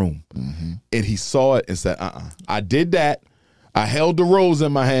more groom. And he saw it and said, I did that. I held the rose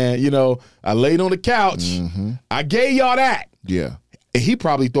in my hand. You know, I laid on the couch. I gave y'all that. Yeah. And he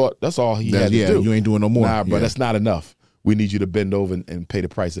probably thought that's all he had to do. You ain't doing no more. Nah, bro, that's not enough. We need you to bend over and pay the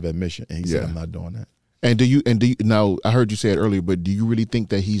price of admission. And he said, I'm not doing that. And do you now, I heard you say it earlier, but do you really think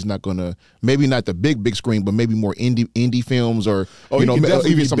that he's not gonna, maybe not the big screen, but maybe more indie films, or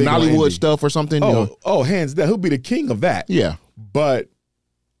even some Nollywood stuff or something? Hands down, he'll be the king of that. Yeah. But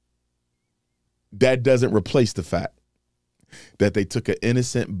that doesn't replace the fact that they took an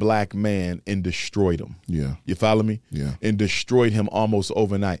innocent black man and destroyed him. Yeah. You follow me? Yeah. And destroyed him almost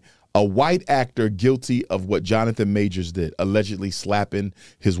overnight. A white actor guilty of what Jonathan Majors did, allegedly slapping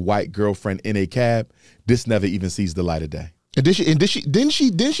his white girlfriend in a cab, this never even sees the light of day. And didn't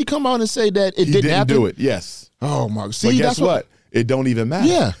she come out and say that it didn't happen? Do it? Yes. Oh my! See, but guess what? It don't even matter.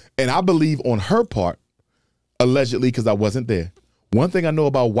 Yeah. And I believe on her part, allegedly, because I wasn't there. One thing I know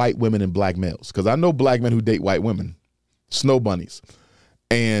about white women and black males, because I know black men who date white women, snow bunnies,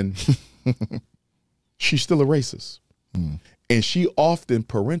 and she's still a racist. And she often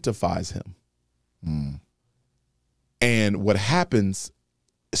parentifies him. And what happens,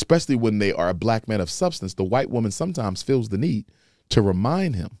 especially when they are a black man of substance, the white woman sometimes feels the need to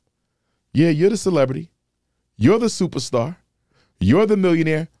remind him, yeah, you're the celebrity, you're the superstar, you're the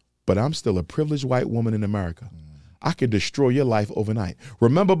millionaire, but I'm still a privileged white woman in America. I can destroy your life overnight.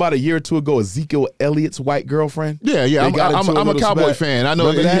 Remember about a year or two ago, Ezekiel Elliott's white girlfriend? Yeah, yeah. I'm a Cowboy fan. I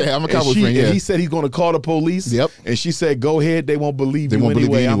know that. Yeah, I'm a Cowboy fan. Yeah. And he said he's going to call the police. Yep. And she said, go ahead. They won't believe you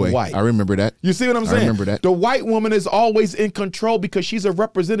anyway. I'm white. I remember that. You see what I'm saying? I remember that. The white woman is always in control because she's a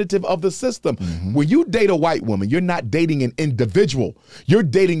representative of the system. When you date a white woman, you're not dating an individual. You're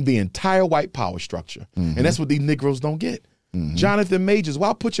dating the entire white power structure. And that's what these Negroes don't get. Jonathan Majors,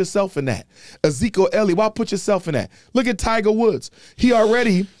 why put yourself in that? Ezekiel Elliott, why put yourself in that? Look at Tiger Woods. He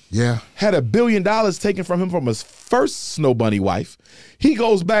already had $1 billion taken from him from his first snow bunny wife. He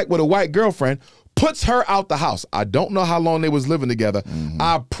goes back with a white girlfriend, puts her out the house. I don't know how long they was living together.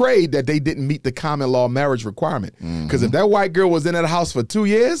 I prayed that they didn't meet the common law marriage requirement. Because if that white girl was in that house for 2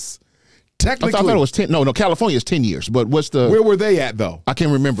 years, technically, I thought it was 10. No, California is 10 years. But what's the? Where were they at though? I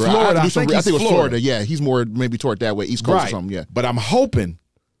can't remember. Florida. I think it was Florida. Yeah, he's more maybe toward that way, East Coast or something. Yeah. But I'm hoping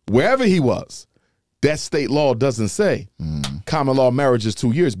wherever he was, that state law doesn't say common law marriage is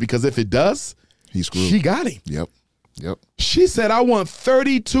 2 years, because if it does, he's screwed. She got him. Yep. She said, "I want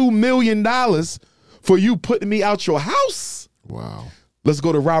 $32 million for you putting me out your house." Wow. Let's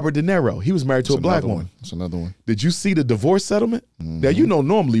go to Robert De Niro. He was married to a black woman. That's another one. Did you see the divorce settlement? Now, you know,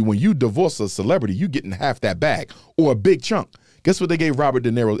 normally when you divorce a celebrity, you getting half that bag or a big chunk. Guess what they gave Robert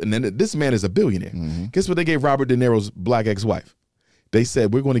De Niro? And then this man is a billionaire. Guess what they gave Robert De Niro's black ex-wife? They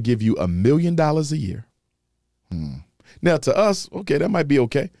said, we're going to give you $1 million a year. Now, to us, okay, that might be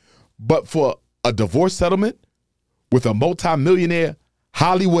okay. But for a divorce settlement with a multi-millionaire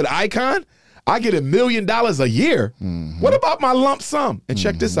Hollywood icon, I get $1 million a year. What about my lump sum? And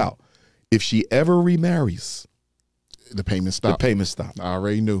check this out. If she ever remarries, the payment stop. The payment stop. I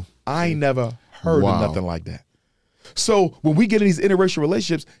already knew. I ain't never heard of nothing like that. So when we get in these interracial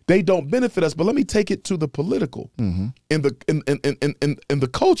relationships, they don't benefit us. But let me take it to the political, in the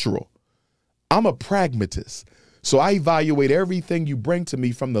cultural. I'm a pragmatist. So I evaluate everything you bring to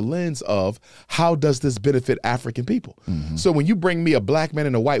me from the lens of how does this benefit African people? So when you bring me a black man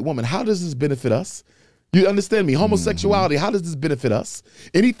and a white woman, how does this benefit us? You understand me? Homosexuality, how does this benefit us?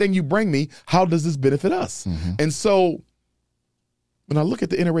 Anything you bring me, how does this benefit us? And so when I look at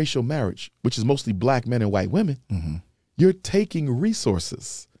the interracial marriage, which is mostly black men and white women, you're taking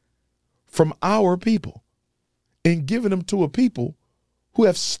resources from our people and giving them to a people who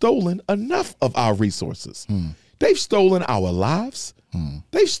have stolen enough of our resources. They've stolen our lives.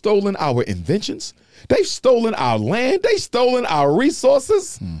 They've stolen our inventions. They've stolen our land. They've stolen our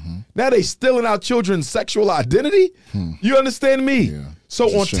resources. Now they stealing our children's sexual identity. You understand me? Yeah.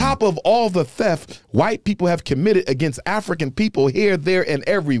 So on top of all the theft white people have committed against African people here, there, and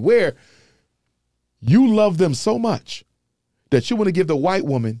everywhere, you love them so much that you want to give the white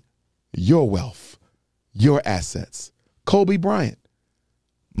woman your wealth, your assets. Kobe Bryant,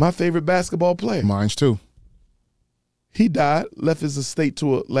 my favorite basketball player. Mine's too. He died, left his estate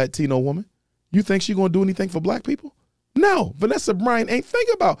to a Latino woman. You think she's going to do anything for black people? No. Vanessa Bryant ain't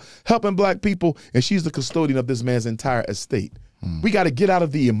thinking about helping black people, and she's the custodian of this man's entire estate. We got to get out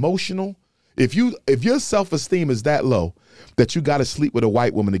of the emotional. If your self-esteem is that low that you got to sleep with a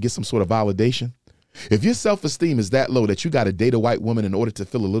white woman to get some sort of validation, if your self-esteem is that low that you got to date a white woman in order to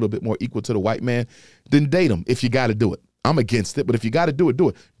feel a little bit more equal to the white man, then date him if you got to do it. I'm against it, but if you got to do it, do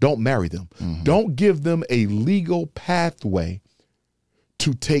it. Don't marry them. Don't give them a legal pathway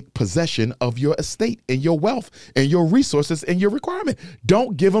to take possession of your estate and your wealth and your resources and your requirement.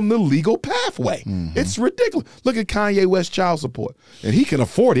 Don't give them the legal pathway. It's ridiculous. Look at Kanye West child support, and he can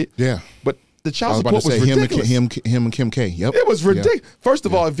afford it. Yeah, but the child support was ridiculous. Him and Kim K. Yep, it was ridiculous. First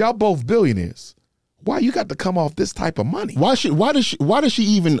of all, if y'all both billionaires, why you got to come off this type of money? Why does she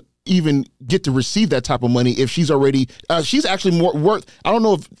even get to receive that type of money if she's already she's actually more worth? I don't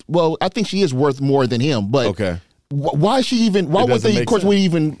know if I think she is worth more than him, but okay. Why would they, of course, would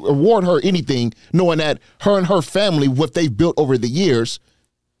even award her anything, knowing that her and her family, what they've built over the years,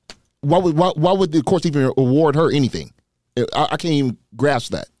 why would the courts even award her anything? I can't even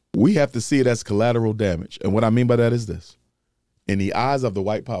grasp that. We have to see it as collateral damage. And what I mean by that is this. In the eyes of the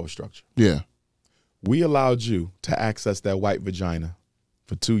white power structure, we allowed you to access that white vagina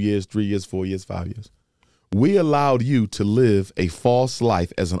for 2 years, 3 years, 4 years, 5 years. We allowed you to live a false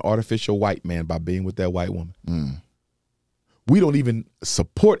life as an artificial white man by being with that white woman. We don't even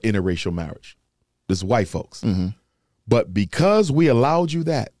support interracial marriage. This is white folks. But because we allowed you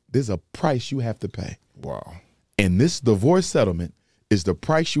that, there's a price you have to pay. Wow. And this divorce settlement is the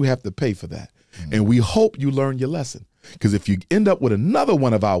price you have to pay for that. And we hope you learn your lesson. Because if you end up with another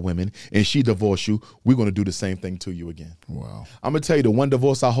one of our women and she divorce you, we're going to do the same thing to you again. Wow. I'm going to tell you the one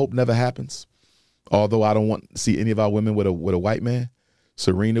divorce I hope never happens. Although I don't want to see any of our women with a white man,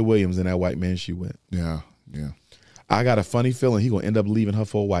 Serena Williams and that white man she with. Yeah. I got a funny feeling he gonna end up leaving her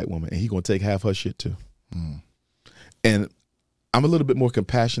for a white woman, and he gonna take half her shit too. And I'm a little bit more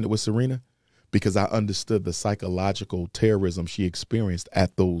compassionate with Serena because I understood the psychological terrorism she experienced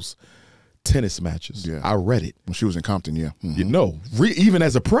at those tennis matches. Yeah. I read it when she was in Compton. Yeah, you know, even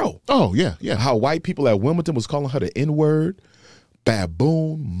as a pro. Oh yeah. How white people at Wilmington was calling her the N-word.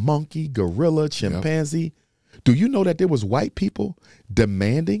 Baboon, monkey, gorilla, chimpanzee. Do you know that there was white people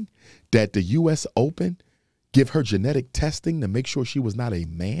demanding that the U.S. Open give her genetic testing to make sure she was not a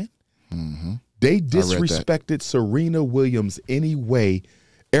man? They disrespected Serena Williams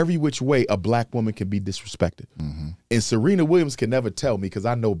every which way a black woman can be disrespected. And Serena Williams can never tell me, because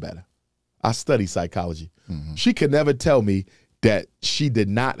I know better. I study psychology. She could never tell me that she did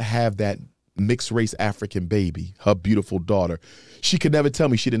not have that mixed race African baby, her beautiful daughter. She could never tell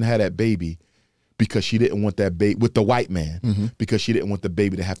me she didn't have that baby because she didn't want that baby with the white man, because she didn't want the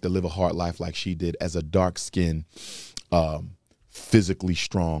baby to have to live a hard life like she did as a dark-skinned, physically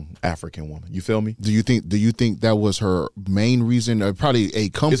strong African woman. You feel me? Do you think that was her main reason, or probably a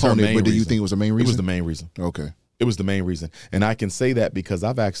component, but do you think it was the main reason? It was the main reason. Okay. It was the main reason. And I can say that because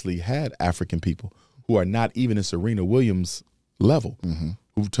I've actually had African people who are not even in Serena Williams' level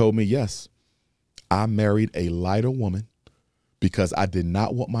who've told me, yes, I married a lighter woman because I did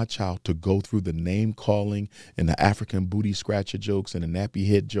not want my child to go through the name calling and the African booty scratcher jokes and the nappy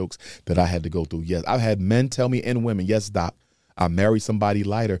head jokes that I had to go through. Yes, I've had men tell me and women, yes, Doc, I married somebody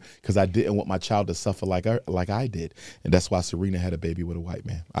lighter because I didn't want my child to suffer like I did. And that's why Serena had a baby with a white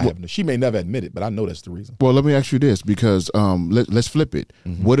man. She may never admit it, but I know that's the reason. Well, let me ask you this, because let's flip it.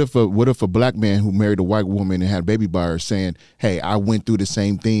 What if a black man who married a white woman and had a baby by her saying, hey, I went through the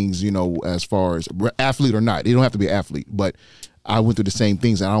same things, as far as athlete or not. They don't have to be an athlete, but I went through the same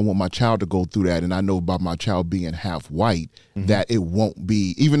things, and I don't want my child to go through that. And I know about my child being half white that it won't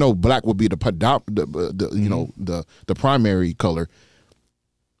be, even though black will be the primary color.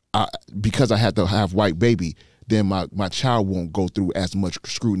 Because I had to have white baby, then my child won't go through as much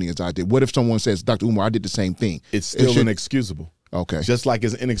scrutiny as I did. What if someone says, Dr. Umar, I did the same thing? It's still inexcusable. Okay. Just like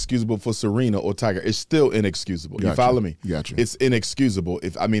it's inexcusable for Serena or Tiger, it's still inexcusable. Gotcha. You follow me? Gotcha. It's inexcusable.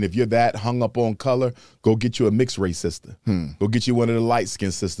 If you're that hung up on color, go get you a mixed race sister. Go get you one of the light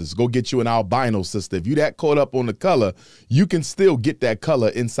skinned sisters. Go get you an albino sister. If you that caught up on the color, you can still get that color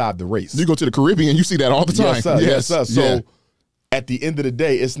inside the race. You go to the Caribbean, you see that all the time. Yes, sir. Yes, sir. So yeah. at the end of the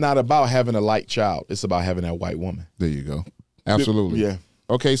day, it's not about having a light child. It's about having that white woman. There you go. Absolutely. Yeah.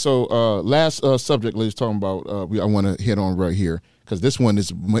 Okay, so last subject let's talk about, I want to hit on right here, because this one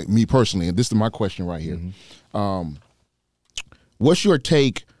is me personally, and this is my question right here. What's your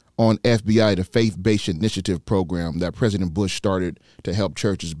take on FBI, the faith-based initiative program that President Bush started to help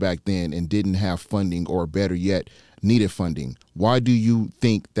churches back then and didn't have funding, or better yet, needed funding? Why do you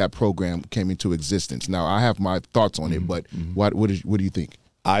think that program came into existence? Now, I have my thoughts on it, but what do you think?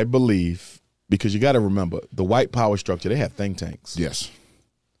 I believe, because you got to remember, the white power structure, they have think tanks. Yes.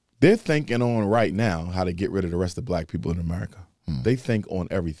 They're thinking on right now how to get rid of the rest of black people in America. They think on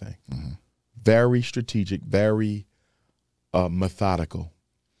everything. Very strategic, very methodical.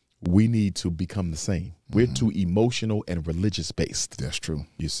 We need to become the same. We're too emotional and religious based. That's true.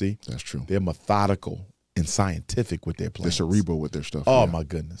 You see? That's true. They're methodical and scientific with their plans. They're cerebral with their stuff. Oh, yeah. my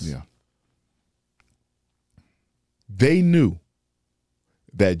goodness. Yeah. They knew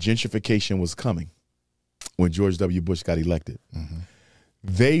that gentrification was coming when George W. Bush got elected.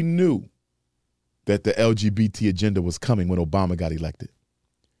 They knew that the LGBT agenda was coming when Obama got elected.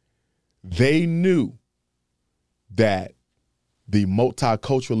 They knew that the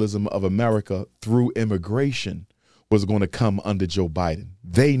multiculturalism of America through immigration was going to come under Joe Biden.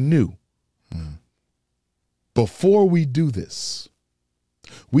 They knew. Before we do this,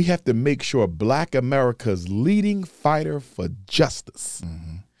 we have to make sure Black America's leading fighter for justice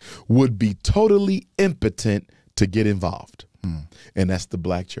would be totally impotent to get involved. And that's the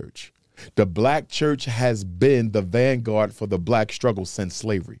Black church. The Black church has been the vanguard for the Black struggle since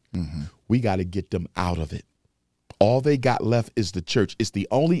slavery. We got to get them out of it. All they got left is the church. It's the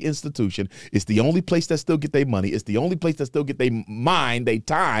only institution. It's the only place that still get their money. It's the only place that still get their mind, their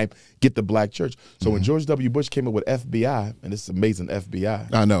time, get the Black church. So when George W. Bush came up with FBI, and it's amazing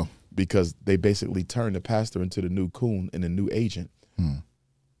FBI. I know. Because they basically turned the pastor into the new coon and the new agent.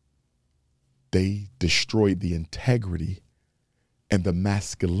 They destroyed the integrity and the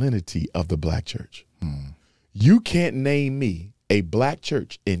masculinity of the Black church. You can't name me a Black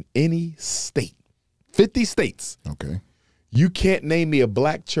church in any state, 50 states. Okay. You can't name me a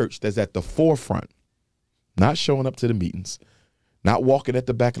Black church that's at the forefront, not showing up to the meetings, not walking at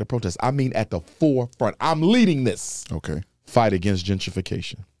the back of the protest. I mean at the forefront. I'm leading this. Okay. Fight against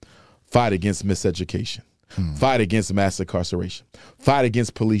gentrification. Fight against miseducation. Fight against mass incarceration. Fight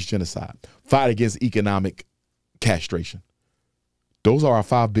against police genocide. Fight against economic castration. Those are our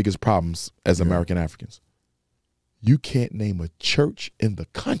 5 biggest problems as American Africans. You can't name a church in the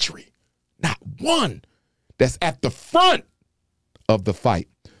country, not one, that's at the front of the fight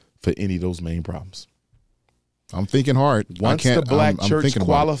for any of those main problems. I'm thinking hard. Once the Black church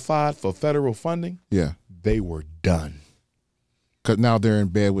qualified for federal funding, they were done. Because now they're in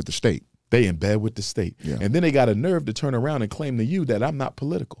bed with the state. They in bed with the state. And then they got a nerve to turn around and claim to you that I'm not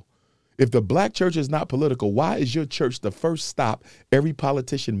political. If the Black church is not political, why is your church the first stop every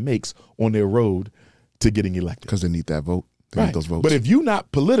politician makes on their road to getting elected? Because they need that vote. They need those votes. But if you're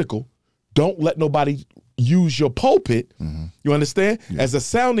not political, don't let nobody use your pulpit, you understand, as a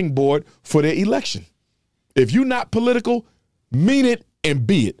sounding board for their election. If you're not political, mean it and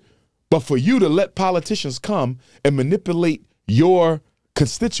be it. But for you to let politicians come and manipulate your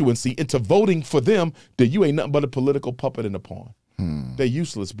constituency into voting for them, then you ain't nothing but a political puppet in a pawn. They're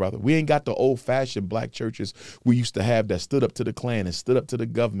useless, brother. We ain't got the old-fashioned Black churches we used to have that stood up to the Klan and stood up to the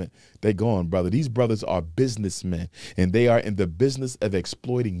government. They gone, brother. These brothers are businessmen, and they are in the business of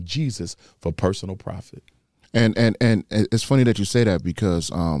exploiting Jesus for personal profit. And it's funny that you say that because,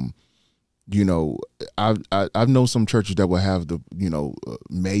 you know, I've known some churches that will have the, you know,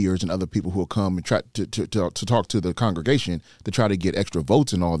 mayors and other people who will come and try to talk to the congregation to try to get extra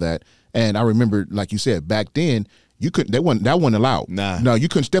votes and all that. And I remember, like you said, back then, that wasn't allowed. No, you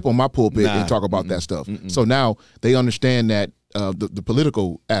couldn't step on my pulpit and talk about that stuff. So now they understand that the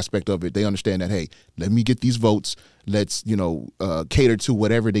political aspect of it. They understand that, hey, let me get these votes. Let's, you know, cater to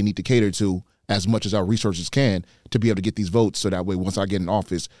whatever they need to cater to as much as our resources can to be able to get these votes, so that way once I get in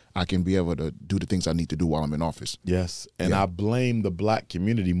office, I can be able to do the things I need to do while I'm in office. Yes, and I blame the black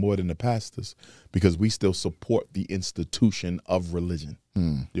community more than the pastors, because we still support the institution of religion.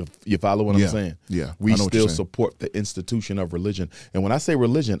 You follow what I'm saying? Yeah, we still support the institution of religion. And when I say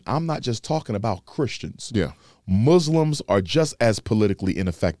religion, I'm not just talking about Christians. Yeah. Muslims are just as politically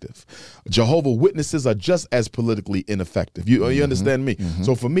ineffective. Jehovah's Witnesses are just as politically ineffective. You understand me?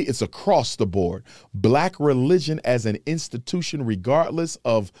 So for me, it's across the board. Black religion as an institution, regardless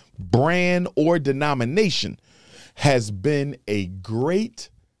of brand or denomination, has been a great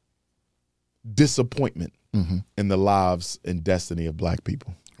disappointment in the lives and destiny of black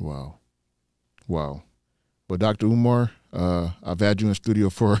people. Wow. Wow. Well, Dr. Umar, I've had you in studio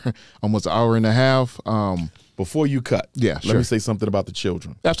for almost an hour and a half. Before you cut, let me say something about the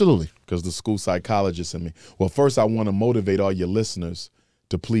children. Absolutely. Because the school psychologist in me. Well, first I want to motivate all your listeners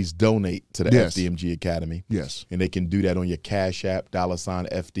to please donate to the FDMG Academy. Yes. And they can do that on your Cash App,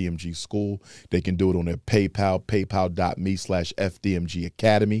 $FDMG School. They can do it on their PayPal, paypal.me/FDMG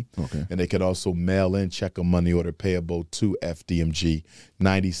Academy. Okay. And they can also mail in check or money order payable to FDMG,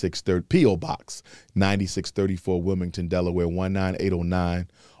 9630 P.O. Box, 9634 Wilmington, Delaware, 19809.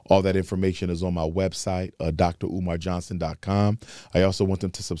 All that information is on my website, drumarjohnson.com. I also want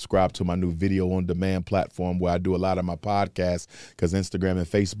them to subscribe to my new video on demand platform where I do a lot of my podcasts, because Instagram and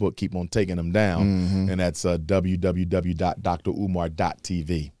Facebook keep on taking them down. And that's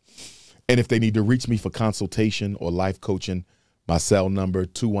www.drumar.tv. And if they need to reach me for consultation or life coaching, my cell number,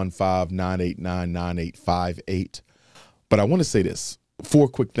 215-989-9858. But I want to say this, 4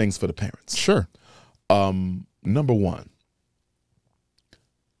 quick things for the parents. Sure. Number one,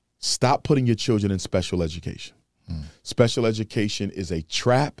 stop putting your children in special education. Special education is a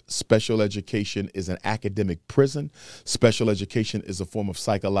trap. Special education is an academic prison. Special education is a form of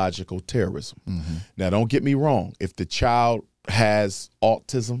psychological terrorism. Now, don't get me wrong. If the child has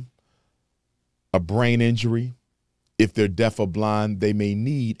autism, a brain injury, if they're deaf or blind, they may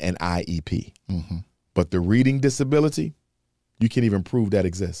need an IEP. But the reading disability, you can't even prove that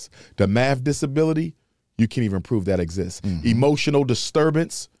exists. The math disability, you can't even prove that exists. Emotional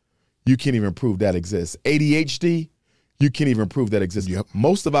disturbance, you can't even prove that exists. ADHD, you can't even prove that exists.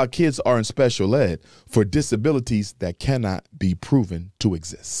 Most of our kids are in special ed for disabilities that cannot be proven to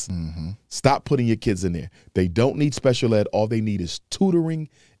exist. Stop putting your kids in there. They don't need special ed. All they need is tutoring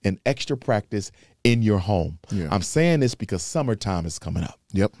and extra practice in your home. I'm saying this because summertime is coming up.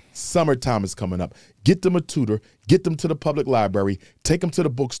 Summertime is coming up. Get them a tutor, get them to the public library, take them to the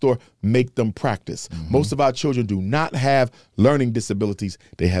bookstore, make them practice. Most of our children do not have learning disabilities.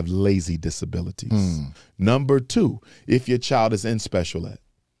 They have lazy disabilities. Number two, if your child is in special ed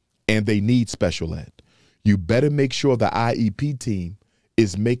and they need special ed, you better make sure the IEP team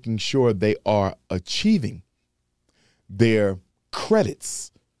is making sure they are achieving their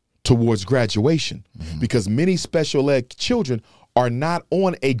credits towards graduation, because many special ed children are not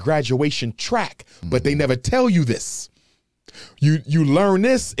on a graduation track, but they never tell you this. You learn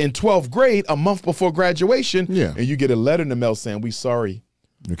this in 12th grade, a month before graduation, and you get a letter in the mail saying, "We sorry,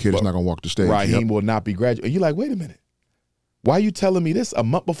 your kid is not going to walk the stage. Raheem will not be graduating." And you're like, wait a minute. Why are you telling me this a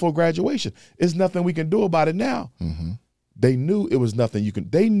month before graduation? There's nothing we can do about it now. They knew it was nothing you can.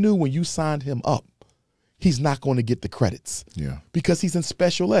 They knew when you signed him up, he's not going to get the credits because he's in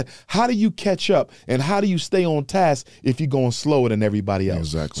special ed. How do you catch up and how do you stay on task if you're going slower than everybody else?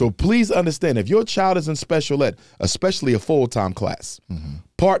 Exactly. So please understand, if your child is in special ed, especially a full-time class,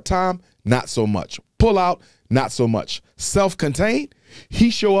 part-time, not so much. Pull out, not so much. Self-contained, he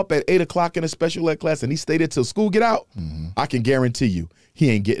show up at 8 o'clock in a special ed class and he stay there till school get out, I can guarantee you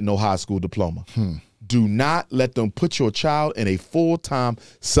he ain't getting no high school diploma. Do not let them put your child in a full-time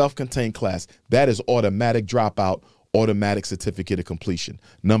self-contained class. That is automatic dropout, automatic certificate of completion.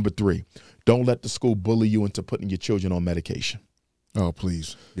 Number three, don't let the school bully you into putting your children on medication. Oh,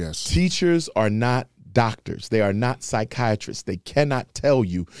 please. Yes. Teachers are not doctors. They are not psychiatrists. They cannot tell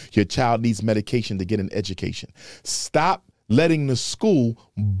you your child needs medication to get an education. Stop letting the school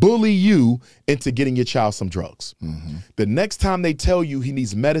bully you into getting your child some drugs. The next time they tell you he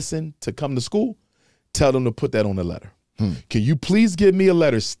needs medicine to come to school, tell them to put that on a letter. Can you please give me a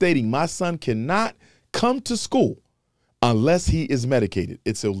letter stating my son cannot come to school unless he is medicated?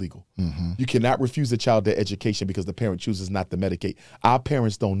 It's illegal. You cannot refuse a child their education because the parent chooses not to medicate. Our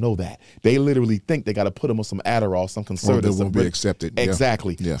parents don't know that. They literally think they got to put them on some Adderall, some conservative. Or they won't be accepted.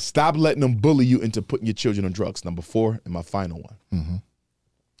 Exactly. Yeah. Stop letting them bully you into putting your children on drugs. Number four, and my final one.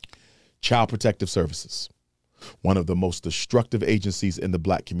 Child Protective Services. one of the most destructive agencies in the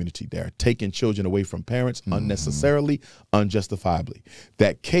black community. They're taking children away from parents unnecessarily, unjustifiably.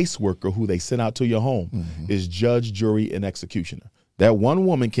 That caseworker who they send out to your home is judge, jury, and executioner. That one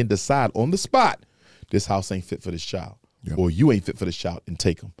woman can decide on the spot, this house ain't fit for this child. Yep. Or you ain't fit for this child, and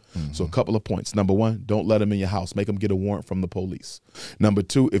take them. So a couple of points. Number one, don't let them in your house. Make them get a warrant from the police. Number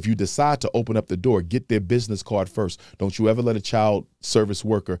two, if you decide to open up the door, get their business card first. Don't you ever let a child service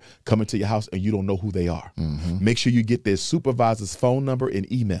worker come into your house and you don't know who they are. Make sure you get their supervisor's phone number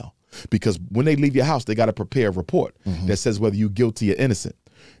and email, because when they leave your house, they got to prepare a report that says whether you're guilty or innocent.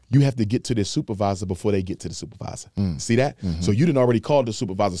 You have to get to their supervisor before they get to the supervisor. See that? So you didn't already call the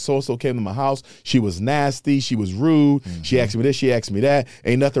supervisor. So-and-so came to my house. She was nasty. She was rude. She asked me this. She asked me that.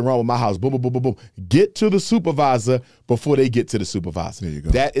 Ain't nothing wrong with my house. Boom, boom, boom, boom, boom. Get to the supervisor before they get to the supervisor. There you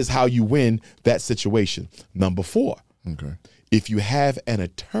go. That is how you win that situation. Number four, if you have an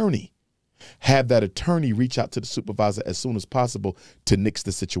attorney, have that attorney reach out to the supervisor as soon as possible to nix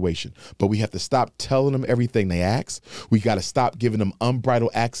the situation. But we have to stop telling them everything they ask. We got to stop giving them unbridled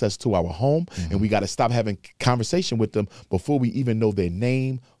access to our home. And we got to stop having conversation with them before we even know their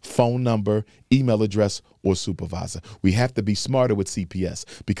name, phone number, email address, or supervisor. We have to be smarter with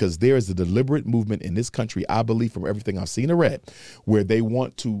CPS, because there is a deliberate movement in this country, I believe, from everything I've seen or read, where they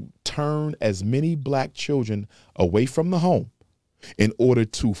want to turn as many black children away from the home in order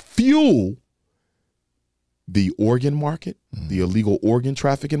to fuel the organ market, the illegal organ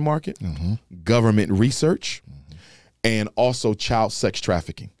trafficking market, government research, and also child sex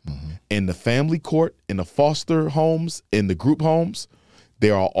trafficking. In the family court, in the foster homes, in the group homes, they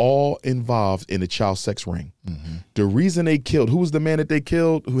are all involved in the child sex ring. The reason they killed, who was the man that they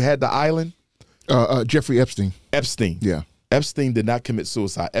killed who had the island? Jeffrey Epstein. Epstein. Yeah. Epstein did not commit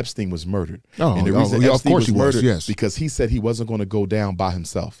suicide. Epstein was murdered. And the reason of Epstein course he was, yes. because he said he wasn't going to go down by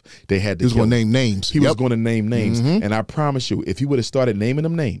himself. They had to He was going to name names. He was going to name names. And I promise you, if he would have started naming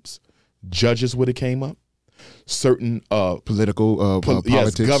them names, judges would have came up. Certain political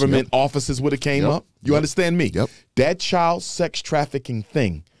politics, government offices would have came up. You understand me? That child sex trafficking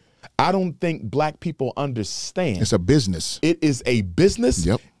thing, I don't think black people understand. It's a business. It is a business,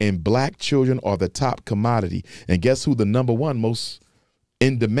 and black children are the top commodity. And guess who the number one most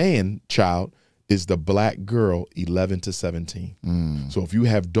in demand child is? The black girl, 11 to 17. So if you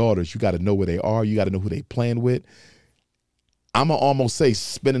have daughters, you got to know where they are. You got to know who they playing with. I'm going to almost say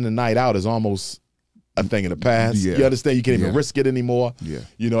spending the night out is almost a thing in the past. You understand? You can't even risk it anymore.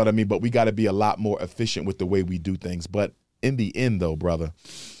 You know what I mean? But we got to be a lot more efficient with the way we do things. But in the end, though, brother,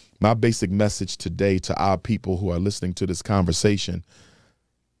 my basic message today to our people who are listening to this conversation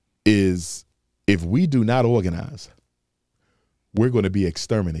is, if we do not organize, we're going to be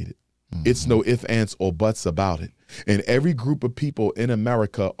exterminated. It's no ifs, ands, or buts about it. And every group of people in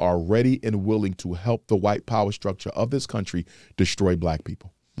America are ready and willing to help the white power structure of this country destroy black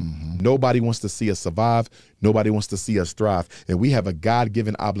people. Nobody wants to see us survive. Nobody wants to see us thrive. And we have a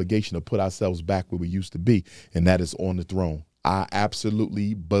God-given obligation to put ourselves back where we used to be, and that is on the throne. I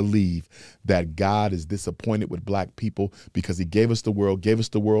absolutely believe that God is disappointed with black people because he gave us the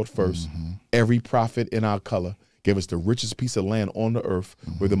world first. Every prophet in our color gave us the richest piece of land on the earth.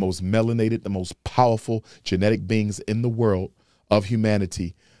 We're the most melanated, the most powerful genetic beings in the world of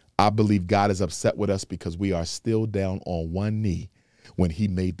humanity. I believe God is upset with us because we are still down on one knee when he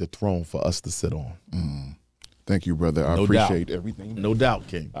made the throne for us to sit on. Thank you, brother. I appreciate everything. No doubt,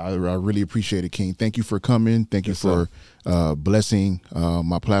 King. I really appreciate it, King. Thank you for coming. Thank you for blessing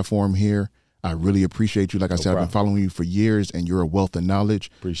my platform here. I really appreciate you. Like I said, I've been following you for years, and you're a wealth of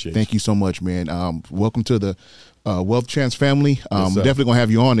knowledge. Thank you so much, man. Welcome to the Wealth Chance family. Definitely gonna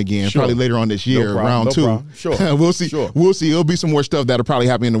have you on again, probably later on this year, round two. We'll see. We'll see. It'll be some more stuff that'll probably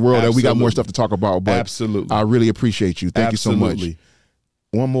happen in the world that we got more stuff to talk about. But I really appreciate you. Thank you so much.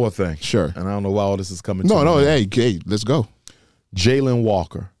 One more thing. Sure. And I don't know why all this is coming to me. No, hey, let's go. Jalen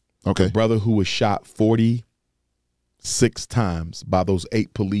Walker. Okay. The brother who was shot 46 times by those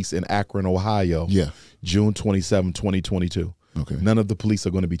 8 police in Akron, Ohio. June 27, 2022. Okay. None of the police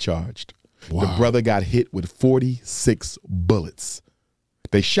are going to be charged. The brother got hit with 46 bullets.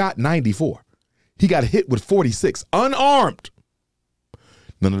 They shot 94. He got hit with 46, unarmed.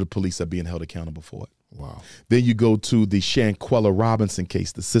 None of the police are being held accountable for it. Then you go to the Shanquella Robinson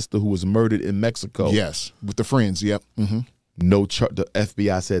case, the sister who was murdered in Mexico. With the friends. No, the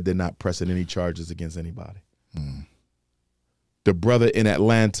FBI said they're not pressing any charges against anybody. The brother in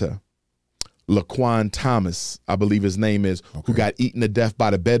Atlanta, Laquan Thomas, I believe his name is, who got eaten to death by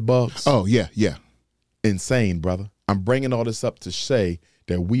the bed bugs. Insane, brother. I'm bringing all this up to say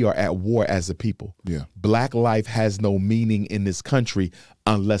that we are at war as a people. Black life has no meaning in this country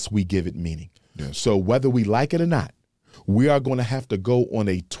unless we give it meaning. Yes. So whether we like it or not, we are going to have to go on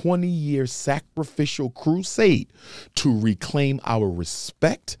a 20-year sacrificial crusade to reclaim our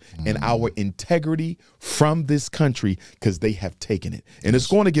respect and our integrity from this country, because they have taken it. And it's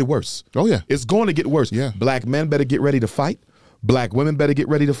going to get worse. Oh, yeah. It's going to get worse. Yeah. Black men better get ready to fight. Black women better get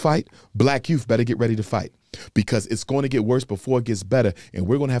ready to fight. Black youth better get ready to fight, because it's going to get worse before it gets better. And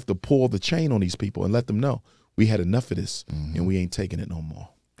we're going to have to pull the chain on these people and let them know we had enough of this and we ain't taking it no more.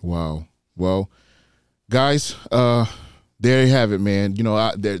 Wow. Well, guys, there you have it, man. You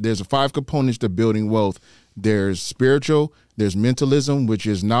know, there's 5 components to building wealth. There's spiritual, there's mentalism, which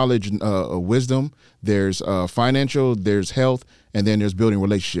is knowledge, wisdom. There's financial, there's health, and then there's building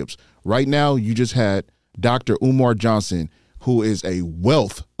relationships. Right now, you just had Dr. Umar Johnson, who is a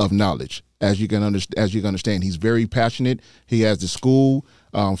wealth of knowledge. As you can understand, he's very passionate. He has the school,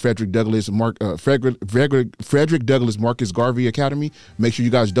 Frederick Douglass Marcus Garvey Academy. Make sure you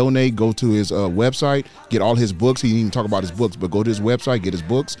guys donate. Go to his website, get all his books. He didn't even talk about his books, but go to his website, get his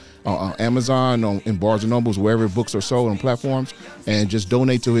books on Amazon, in Barnes and Nobles, wherever books are sold on platforms, and just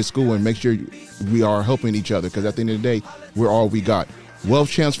donate to his school and make sure we are helping each other, because at the end of the day, we're all we got. Wealth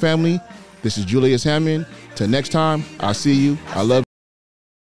Chance family, this is Julius Hammond. Till next time, I see you. I love you.